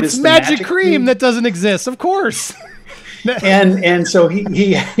wouldn't notice. It's magic cream that doesn't exist, of course. and so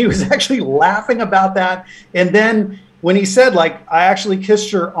he was actually laughing about that, and then when he said, like, I actually kissed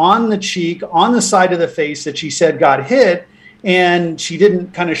her on the cheek, on the side of the face that she said got hit, and she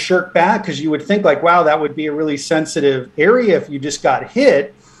didn't kind of shirk back, because you would think, like, wow, that would be a really sensitive area if you just got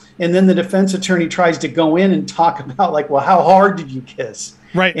hit. And then the defense attorney tries to go in and talk about, like, well, how hard did you kiss?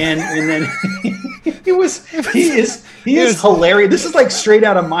 Right. And then he is hilarious. This is like straight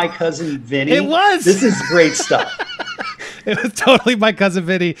out of My Cousin Vinny. It was. This is great stuff. It was totally My Cousin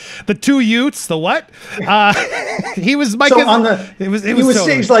Vinny. The two Utes, the what? He was my cousin.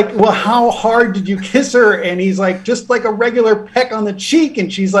 He's like, well, how hard did you kiss her? And he's like, just like a regular peck on the cheek.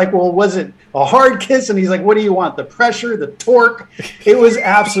 And she's like, well, was it a hard kiss? And he's like, what do you want? The pressure, the torque? It was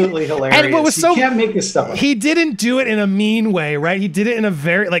absolutely hilarious. And what was you can't make this stuff up. He didn't do it in a mean way, right? He did it in a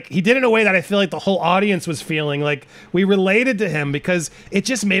he did it in a way that I feel like the whole audience was feeling. Like, we related to him because it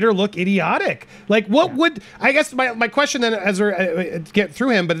just made her look idiotic. Like, what would, I guess my question then, as we get through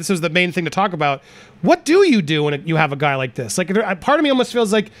him, but this was the main thing to talk about. What do you do when you have a guy like this? Like, part of me almost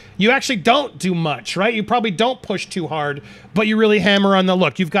feels like you actually don't do much, right? You probably don't push too hard, but you really hammer on the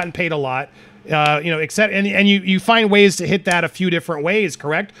look. You've gotten paid a lot, you know, except and you find ways to hit that a few different ways.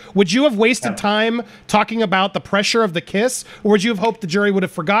 Correct? Would you have wasted time talking about the pressure of the kiss, or would you have hoped the jury would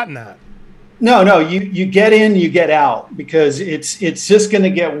have forgotten that? No, you get in, you get out, because it's just going to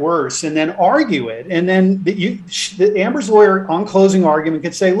get worse, and then argue it. And then Amber's lawyer on closing argument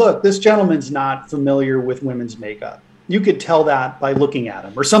could say, look, this gentleman's not familiar with women's makeup. You could tell that by looking at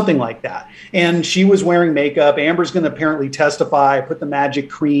him or something like that. And she was wearing makeup. Amber's going to apparently testify. I put the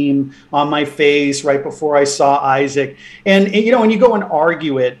magic cream on my face right before I saw Isaac. And you know, and you go and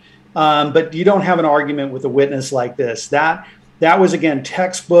argue it, but you don't have an argument with a witness like this. That was, again,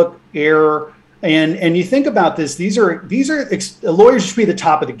 textbook error. And you think about this, these are lawyers should be the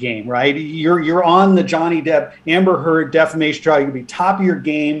top of the game, right? You're on the Johnny Depp, Amber Heard defamation trial. You could be top of your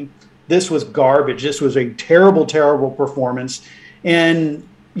game. This was garbage. This was a terrible, terrible performance. And,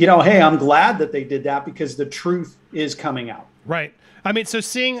 you know, hey, I'm glad that they did that, because the truth is coming out. Right. I mean, so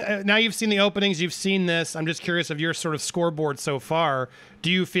seeing, now you've seen the openings, you've seen this. I'm just curious of your sort of scoreboard so far.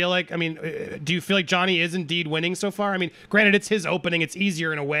 Do you feel like Johnny is indeed winning so far? I mean, granted, it's his opening. It's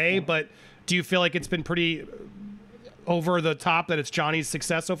easier in a way, but do you feel like it's been pretty over the top that it's Johnny's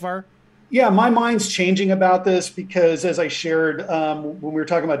success so far? Yeah, my mind's changing about this, because as I shared when we were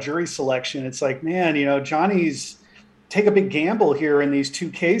talking about jury selection, it's like, man, you know, Johnny's take a big gamble here in these two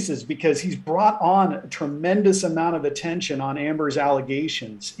cases, because he's brought on a tremendous amount of attention on Amber's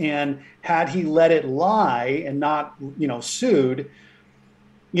allegations. And had he let it lie and not, you know, sued,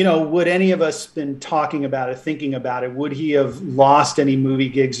 you know, would any of us been talking about it, thinking about it? Would he have lost any movie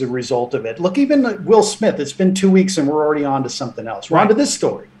gigs as a result of it? Look, even Will Smith, it's been 2 weeks and we're already on to something else. We're on to this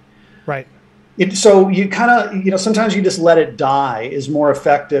story. Right. So you kind of, you know, sometimes you just let it die is more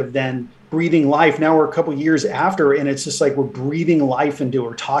effective than breathing life. Now we're a couple years after, and it's just like we're breathing life into it.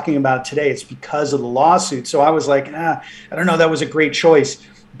 We're talking about it today. It's because of the lawsuit. So I was like, I don't know, that was a great choice.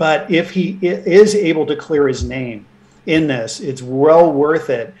 But if he is able to clear his name, in this. It's well worth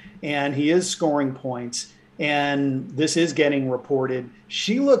it. And he is scoring points. And this is getting reported.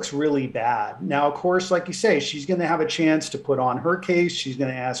 She looks really bad. Now, of course, like you say, she's going to have a chance to put on her case. She's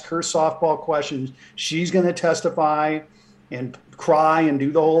going to ask her softball questions. She's going to testify and cry and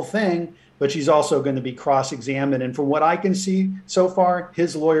do the whole thing. But she's also going to be cross-examined. And from what I can see so far,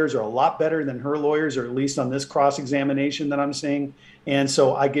 his lawyers are a lot better than her lawyers, or at least on this cross-examination that I'm seeing. And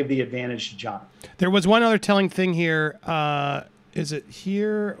so I give the advantage to John. There was one other telling thing here. Is it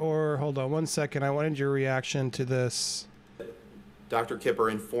here or hold on one second? I wanted your reaction to this. Dr. Kipper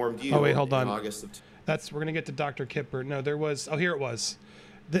informed you. Oh wait, hold on. August of we're gonna get to Dr. Kipper. No, there was. Oh, here it was.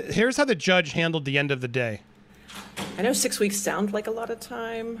 Here's how the judge handled the end of the day. I know 6 weeks sound like a lot of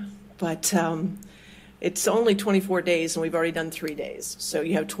time, but it's only 24 days, and we've already done 3 days. So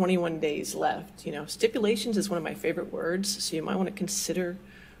you have 21 days left. You know, stipulations is one of my favorite words, so you might want to consider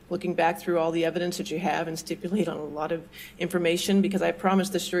looking back through all the evidence that you have and stipulate on a lot of information, because I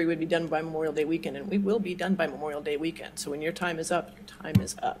promised this jury would be done by Memorial Day weekend, and we will be done by Memorial Day weekend. So when your time is up, your time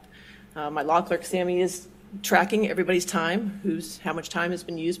is up. My law clerk, Sammy, is tracking everybody's time, how much time has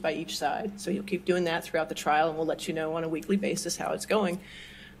been used by each side. So you'll keep doing that throughout the trial, and we'll let you know on a weekly basis how it's going.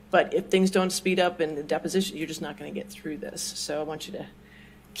 But if things don't speed up in the deposition, you're just not going to get through this. So I want you to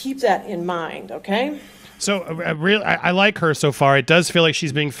keep that in mind, okay? So I like her so far. It does feel like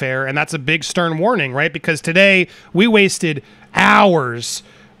she's being fair, and that's a big stern warning, right? Because today we wasted hours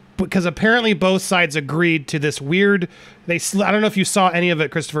because apparently both sides agreed to this weird. I don't know if you saw any of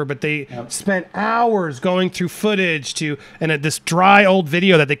it, Christopher, but they spent hours going through footage this dry old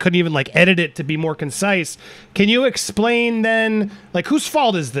video that they couldn't even like edit it to be more concise. Can you explain then, like, whose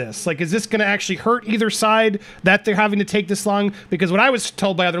fault is this? Like, is this going to actually hurt either side that they're having to take this long? Because what I was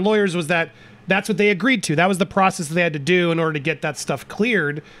told by other lawyers was that that's what they agreed to. That was the process that they had to do in order to get that stuff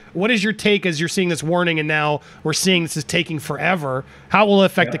cleared. What is your take as you're seeing this warning and now we're seeing this is taking forever? How will it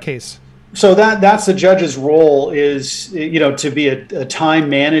affect the case? So that's the judge's role, is, you know, to be a time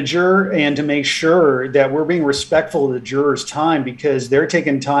manager and to make sure that we're being respectful of the jurors' time, because they're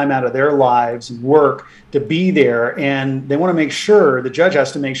taking time out of their lives and work to be there. And they want to make sure, the judge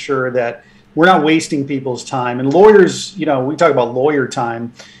has to make sure that we're not wasting people's time. And lawyers, you know, we talk about lawyer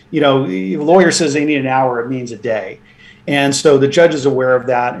time. You know, if a lawyer says they need an hour, it means a day. And so the judge is aware of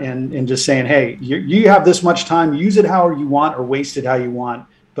that and just saying, hey, you have this much time, use it however you want or waste it how you want,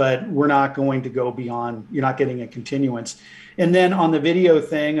 but we're not going to go beyond, you're not getting a continuance. And then on the video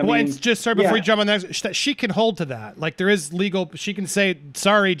thing, I mean, it's just, sorry, before you jump on that, she can hold to that. Like, there is legal, she can say,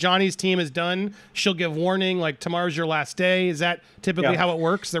 sorry, Johnny's team is done. She'll give warning, like, tomorrow's your last day. Is that typically how it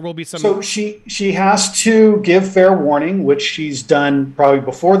works? There will be some. So she has to give fair warning, which she's done probably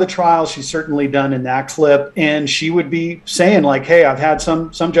before the trial. She's certainly done in that clip. And she would be saying, like, hey, I've had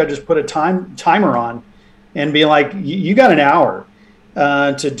some judges put a timer on and be like, you got an hour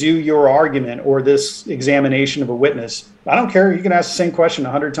to do your argument or this examination of a witness. I don't care. You can ask the same question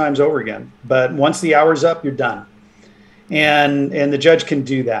 100 times over again. But once the hour's up, you're done. And the judge can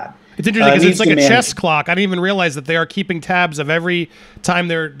do that. It's interesting because it's like a chess clock. I didn't even realize that they are keeping tabs of every time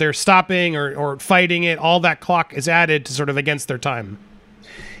they're stopping or fighting it. All that clock is added to sort of against their time.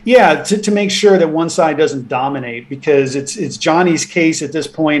 Yeah, to make sure that one side doesn't dominate, because it's Johnny's case at this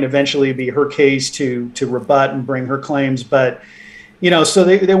point. Eventually it'd be her case to rebut and bring her claims. But you know, so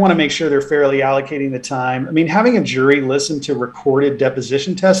they want to make sure they're fairly allocating the time. I mean, having a jury listen to recorded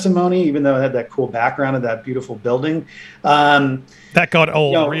deposition testimony, even though it had that cool background of that beautiful building. That got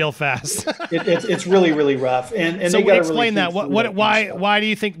old real fast. It's really, really rough. And so they explain that. Why do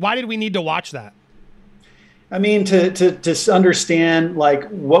you think, why did we need to watch that? I mean, to understand, like,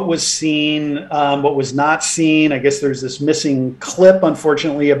 what was seen, what was not seen. I guess there's this missing clip,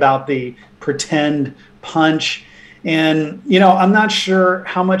 unfortunately, about the pretend punch. And, you know, I'm not sure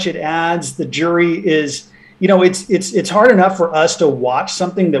how much it adds. The jury is, you know, it's hard enough for us to watch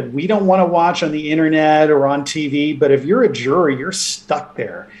something that we don't want to watch on the internet or on TV. But if you're a jury, you're stuck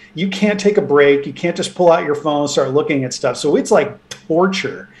there. You can't take a break. You can't just pull out your phone and start looking at stuff. So it's like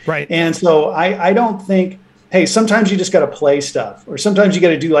torture. Right. And so I don't think, hey, sometimes you just got to play stuff, or sometimes you got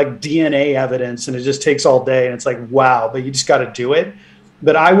to do like DNA evidence and it just takes all day. And it's like, wow, but you just got to do it.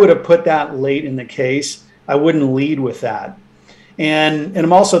 But I would have put that late in the case. I wouldn't lead with that. And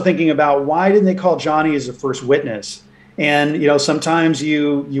I'm also thinking about, why didn't they call Johnny as the first witness? And, you know, sometimes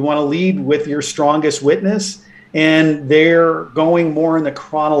you want to lead with your strongest witness, and they're going more in the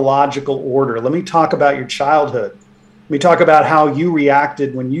chronological order. Let me talk about your childhood. Let me talk about how you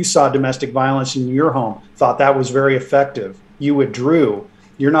reacted when you saw domestic violence in your home. Thought that was very effective. You withdrew.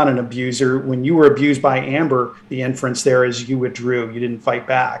 you're not an abuser. When you were abused by Amber, the inference there is you withdrew. You didn't fight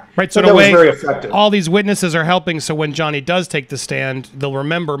back. Right. So that was way, very effective. All these witnesses are helping. So when Johnny does take the stand, they'll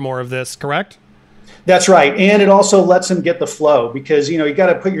remember more of this, correct? That's right. And it also lets him get the flow because, you know, you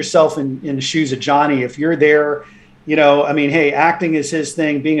got to put yourself in the shoes of Johnny. If you're there, you know, I mean, hey, acting is his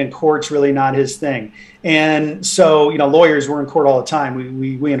thing. Being in court's really not his thing. And so, you know, lawyers, we're in court all the time.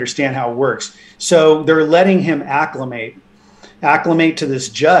 We understand how it works. So they're letting him acclimate to this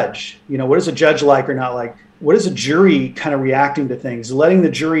judge. You know, what is a judge like or not like? What is a jury kind of reacting to things? Letting the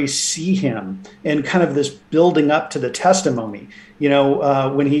jury see him and kind of this building up to the testimony. You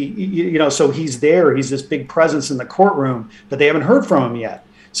know, when he, you know, so he's there. He's this big presence in the courtroom, but they haven't heard from him yet.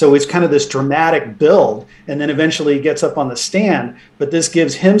 So it's kind of this dramatic build, and then eventually he gets up on the stand. But this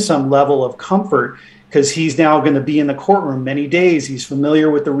gives him some level of comfort because he's now going to be in the courtroom many days. He's familiar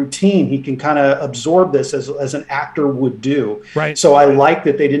with the routine. He can kind of absorb this as an actor would do. Right. So I like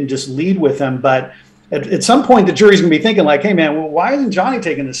that they didn't just lead with him, but at some point the jury's going to be thinking like, hey man, well, why isn't Johnny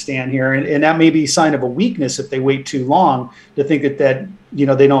taking the stand here? And that may be a sign of a weakness if they wait too long to think that you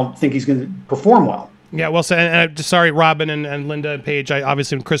know, they don't think he's going to perform well. Yeah, well said. And sorry, Robin and Linda and Paige. I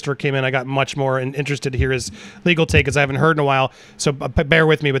obviously, when Christopher came in, I got much more interested to hear his legal take because I haven't heard in a while. So bear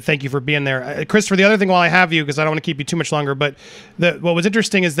with me, but thank you for being there, Christopher. The other thing, while I have you, because I don't want to keep you too much longer, but what was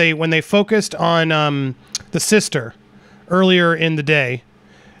interesting is when they focused on the sister earlier in the day.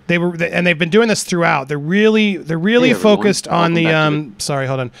 And they've been doing this throughout. They're really focused on the sorry,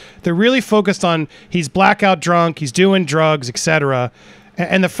 hold on. They're really focused on he's blackout drunk, he's doing drugs, etc.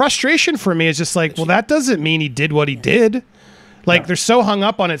 And the frustration for me is just like, well, that doesn't mean he did what he did. Like, they're so hung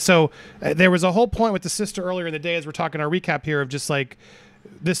up on it. So there was a whole point with the sister earlier in the day, as we're talking our recap here, of just like,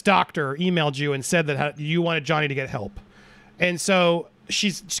 this doctor emailed you and said that you wanted Johnny to get help. And so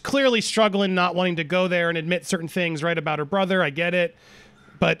she's clearly struggling, not wanting to go there and admit certain things, right, about her brother. I get it.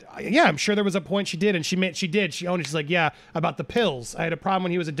 But yeah, I'm sure there was a point she did, and she did. She owned it. She's like, yeah, about the pills. I had a problem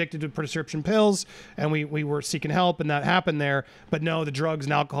when he was addicted to prescription pills, and we were seeking help, and that happened there. But no, the drugs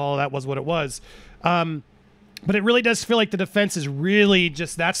and alcohol, that was what it was. But it really does feel like the defense is really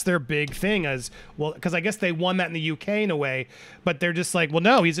just, that's their big thing, as well, because I guess they won that in the UK in a way, but they're just like, well,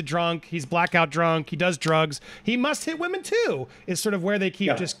 no, he's a drunk, he's blackout drunk, he does drugs, he must hit women too, is sort of where they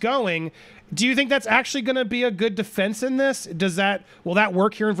keep just going. Do you think that's actually going to be a good defense in this? Will that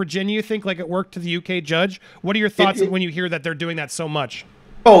work here in Virginia, you think, like it worked to the UK judge? What are your thoughts when you hear that they're doing that so much?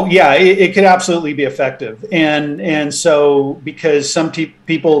 Oh yeah, it could absolutely be effective, and so because some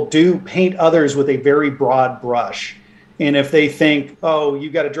people do paint others with a very broad brush, and if they think, oh,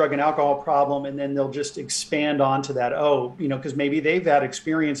 you got a drug and alcohol problem, and then they'll just expand onto that. Oh, you know, because maybe they've had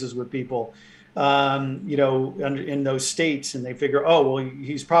experiences with people, you know, in those states, and they figure, oh, well,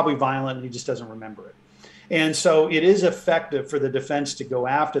 he's probably violent, and he just doesn't remember it, and so it is effective for the defense to go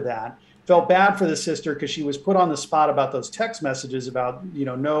after that. Felt bad for the sister because she was put on the spot about those text messages about, you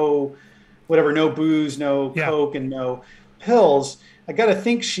know, no booze, no Coke, and no pills. I got to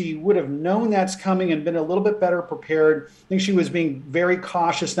think she would have known that's coming and been a little bit better prepared. I think she was being very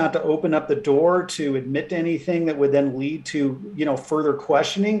cautious not to open up the door to admit to anything that would then lead to, you know, further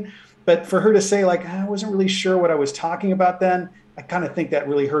questioning. But for her to say, like, I wasn't really sure what I was talking about then, I kind of think that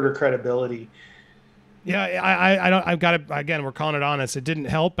really hurt her credibility. Yeah, I've got to, again, we're calling it honest. It didn't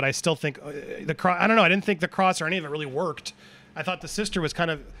help, but I still think I don't know. I didn't think the cross or any of it really worked. I thought the sister was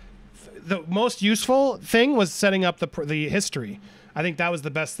kind of, the most useful thing was setting up the history. I think that was the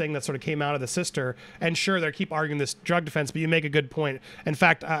best thing that sort of came out of the sister. And sure, they keep arguing this drug defense, but you make a good point. In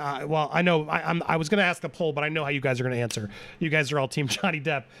fact, well, I know I was going to ask the poll, but I know how you guys are going to answer. You guys are all team Johnny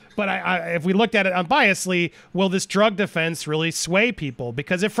Depp. But if we looked at it unbiasedly, will this drug defense really sway people?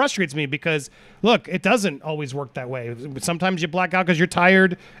 Because it frustrates me because, look, it doesn't always work that way. Sometimes you black out because you're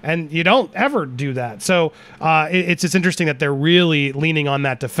tired, and you don't ever do that. So it's just interesting that they're really leaning on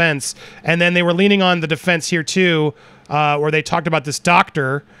that defense. And then they were leaning on the defense here, too, where they talked about this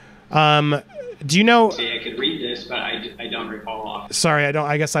doctor. Do you know? See, I could read this, but I don't recall off. Sorry, I don't.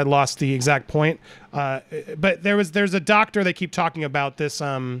 I guess I lost the exact point. But there's a doctor they keep talking about this.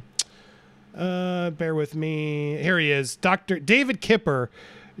 Bear with me. Here he is, Dr. David Kipper.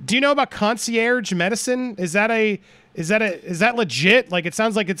 Do you know about concierge medicine? Is that legit? Like, it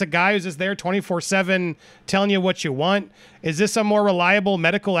sounds like it's a guy who's just there 24/7 telling you what you want. Is this a more reliable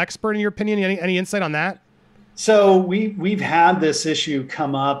medical expert in your opinion? Any insight on that? So we've had this issue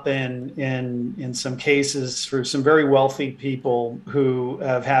come up in some cases for some very wealthy people who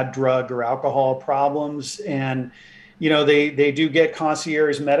have had drug or alcohol problems, and you know they do get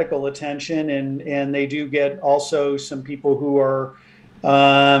concierge medical attention, and they do get also some people who are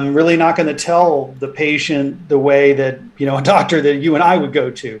really not going to tell the patient the way that, a doctor that you and I would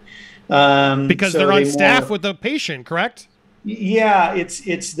go to. Because they're on staff with the patient, correct? Yeah,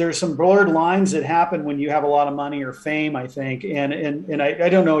 there's some blurred lines that happen when you have a lot of money or fame, I think. And I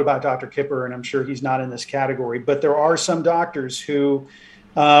don't know about Dr. Kipper, and I'm sure he's not in this category, but there are some doctors who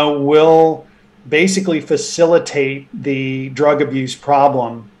will basically facilitate the drug abuse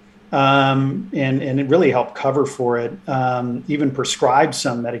problem, and it really help cover for it, even prescribe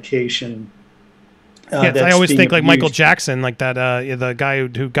some medication. Yes, I always think like Michael Jackson, like that, the guy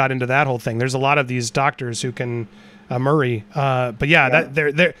who got into that whole thing. There's a lot of these doctors who can, Murray. But yeah, that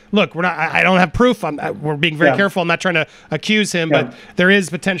they're look, we're not, I don't have proof. We're being very careful. I'm not trying to accuse him, but there is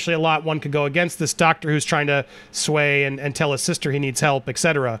potentially a lot one could go against this doctor who's trying to sway and tell his sister he needs help,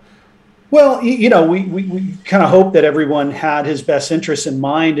 etc. Well, we kind of hope that everyone had his best interests in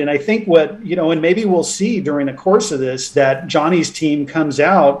mind. And I think and maybe we'll see during the course of this that Johnny's team comes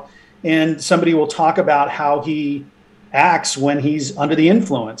out and somebody will talk about how he acts when he's under the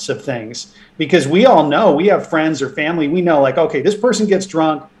influence of things. Because we all know, we have friends or family, we know like, okay, this person gets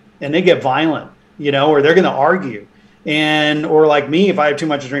drunk and they get violent, or they're going to argue. Or like me, if I have too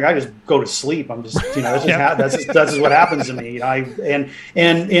much to drink, I just go to sleep. I'm just, that's just what happens to me.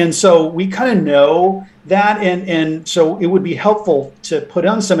 And so we kind of know that. And so it would be helpful to put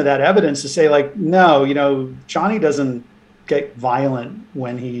on some of that evidence to say like, no, Johnny doesn't get violent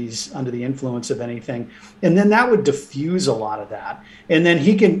when he's under the influence of anything. And then that would diffuse a lot of that. And then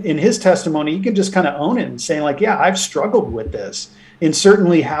he can, in his testimony, he can just kind of own it and say like, yeah, I've struggled with this. And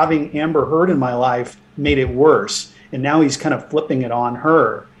certainly having Amber Heard in my life made it worse. And now he's kind of flipping it on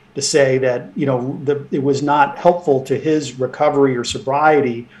her to say that, it was not helpful to his recovery or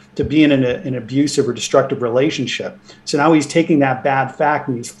sobriety to be in an abusive or destructive relationship. So now he's taking that bad fact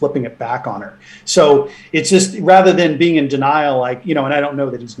and he's flipping it back on her. So it's just, rather than being in denial, like, and I don't know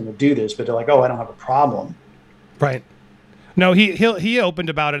that he's going to do this, but they're like, oh, I don't have a problem. Right. No, he opened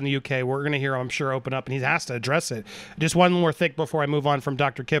about it in the UK. We're going to hear him, I'm sure, open up, and he has to address it. Just one more thing before I move on from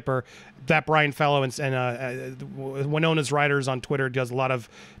Dr. Kipper. That Brian Fellow and Winona's Writers on Twitter does a lot of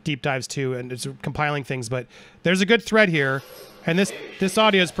deep dives too, and it's compiling things. But there's a good thread here, and this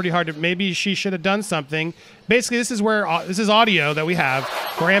audio is pretty hard to. Maybe she should have done something. Basically, this is audio that we have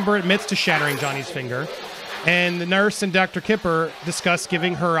where Amber admits to shattering Johnny's finger. And the nurse and Dr. Kipper discuss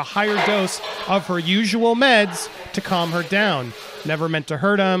giving her a higher dose of her usual meds to calm her down. Never meant to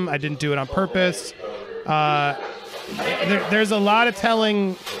hurt him. I didn't do it on purpose. There's a lot of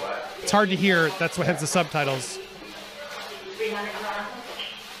telling. It's hard to hear. That's what has the subtitles. She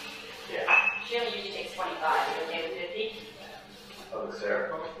only usually takes 25. Is it okay with 50? Oh,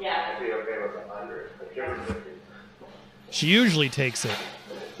 Sarah? Yeah. I'd be okay with 100. But give her 50. She usually takes it.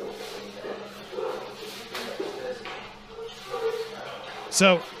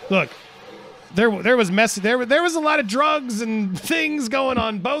 So look, there was a lot of drugs and things going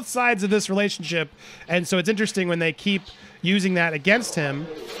on both sides of this relationship, and so it's interesting when they keep using that against him.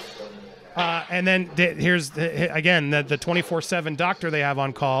 And then here's again the 24/7 doctor they have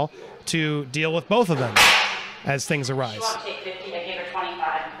on call to deal with both of them as things arise. She won't take 50. I gave her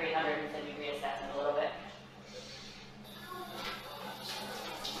 25 and 300 and said we reassess in a little bit.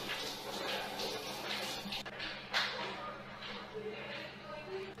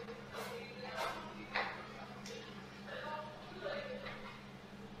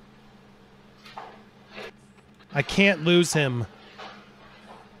 I can't lose him.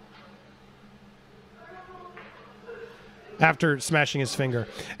 After smashing his finger.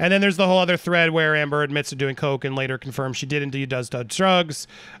 And then there's the whole other thread where Amber admits to doing coke and later confirms she did indeed does drugs.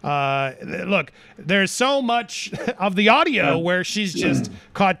 Look, there's so much of the audio where she's just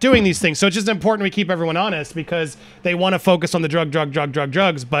caught doing these things. So it's just important we keep everyone honest because they want to focus on the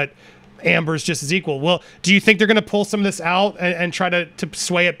drugs, but Amber's just as equal. Well, do you think they're going to pull some of this out and try to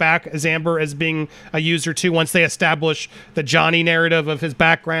sway it back as Amber as being a user too once they establish the Johnny narrative of his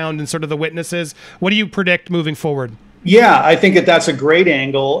background and sort of the witnesses? What do you predict moving forward? Yeah, I think that's a great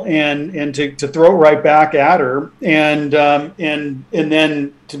angle, and to throw it right back at her, and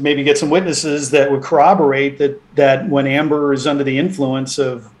then to maybe get some witnesses that would corroborate that when Amber is under the influence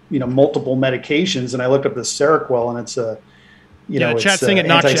of multiple medications, and I looked up the Seroquel, and it's a it's an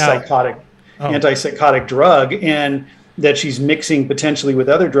antipsychotic drug, and that she's mixing potentially with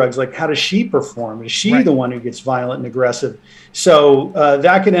other drugs. Like, how does she perform? Is she the one who gets violent and aggressive? So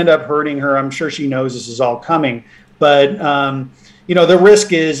that can end up hurting her. I'm sure she knows this is all coming. But, the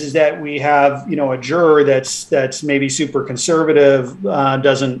risk is that we have, a juror that's maybe super conservative,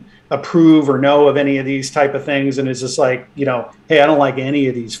 doesn't approve or know of any of these type of things. And is just like, hey, I don't like any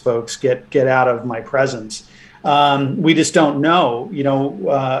of these folks. Get out of my presence. We just don't know. We don't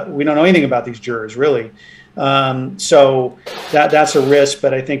know anything about these jurors, really. So that's a risk,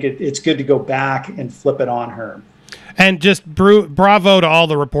 but I think it's good to go back and flip it on her. And just bravo to all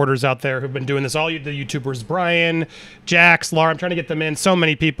the reporters out there who've been doing this. All the YouTubers, Brian, Jax, Laura. I'm trying to get them in. So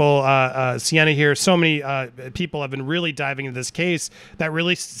many people, Sienna here. So many people have been really diving into this case that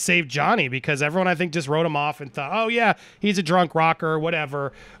really saved Johnny, because everyone, I think, just wrote him off and thought, oh, yeah, he's a drunk rocker,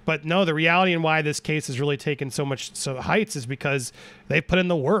 whatever. But no, the reality and why this case has really taken so heights is because they put in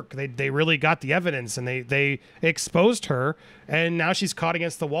the work. They really got the evidence, and they exposed her, and now she's caught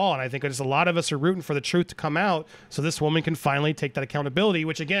against the wall. And I think just a lot of us are rooting for the truth to come out so this woman can finally take that accountability,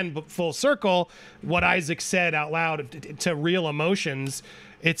 which, again, full circle, what Isaac said out loud to real emotions.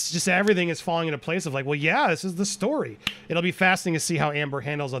 It's just everything is falling into place of like, well, yeah, this is the story. It'll be fascinating to see how Amber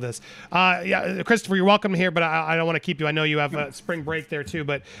handles all this. Yeah, Christopher, you're welcome here, but I don't want to keep you. I know you have a spring break there too,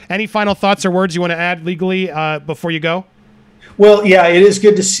 but any final thoughts or words you want to add legally before you go? Well, yeah, it is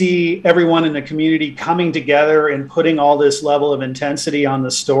good to see everyone in the community coming together and putting all this level of intensity on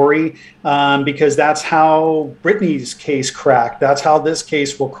the story, because that's how Britney's case cracked. That's how this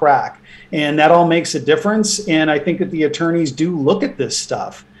case will crack. And that all makes a difference. And I think that the attorneys do look at this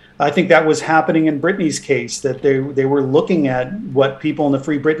stuff. I think that was happening in Britney's case, that they were looking at what people in the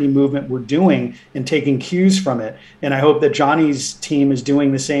Free Britney movement were doing and taking cues from it. And I hope that Johnny's team is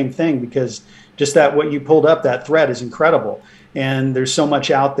doing the same thing, because just that what you pulled up, that thread, is incredible. And there's so much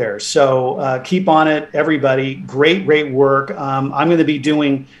out there. So keep on it, everybody. Great work. I'm going to be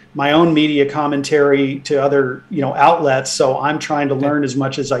doing my own media commentary to other outlets. So I'm trying to learn as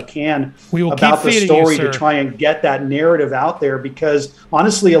much as I can about the story to try and get that narrative out there, because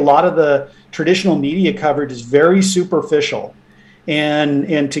honestly, a lot of the traditional media coverage is very superficial.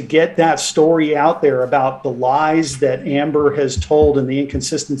 And to get that story out there about the lies that Amber has told and the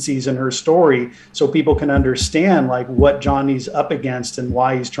inconsistencies in her story, so people can understand like what Johnny's up against and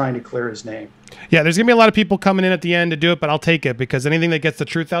why he's trying to clear his name. Yeah, there's going to be a lot of people coming in at the end to do it, but I'll take it, because anything that gets the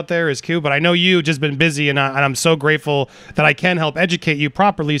truth out there is cute. But I know you've just been busy, and I'm so grateful that I can help educate you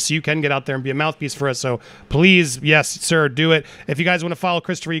properly so you can get out there and be a mouthpiece for us. So please, yes, sir, do it. If you guys want to follow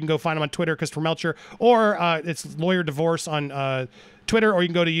Christopher, you can go find him on Twitter, Christopher Melcher, or it's Lawyer Divorce on Twitter, or you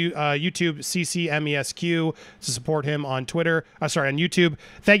can go to YouTube, CCMESQ, to support him on Twitter. On YouTube.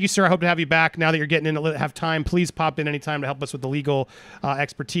 Thank you, sir. I hope to have you back now that you're getting in to have time. Please pop in anytime to help us with the legal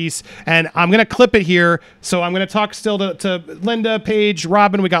expertise. And I'm going to clip it here. So I'm going to talk still to Linda, Paige,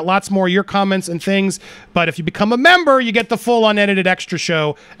 Robin. We got lots more of your comments and things. But if you become a member, you get the full unedited extra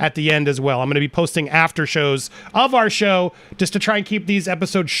show at the end as well. I'm going to be posting after shows of our show just to try and keep these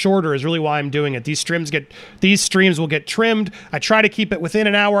episodes shorter is really why I'm doing it. These streams will get trimmed. I try to keep it within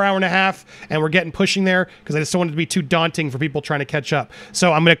an hour and a half, and we're getting pushing there because I just don't want it to be too daunting for people trying to catch up.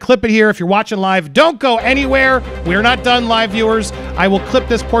 So I'm going to clip it here. If you're watching live, don't go anywhere. We're not done, live viewers. I will clip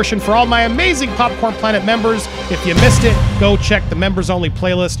this portion for all my amazing Popcorn Planet members. If you missed it, go check the members only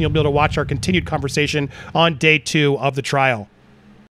playlist and you'll be able to watch our continued conversation on day 2 of the trial.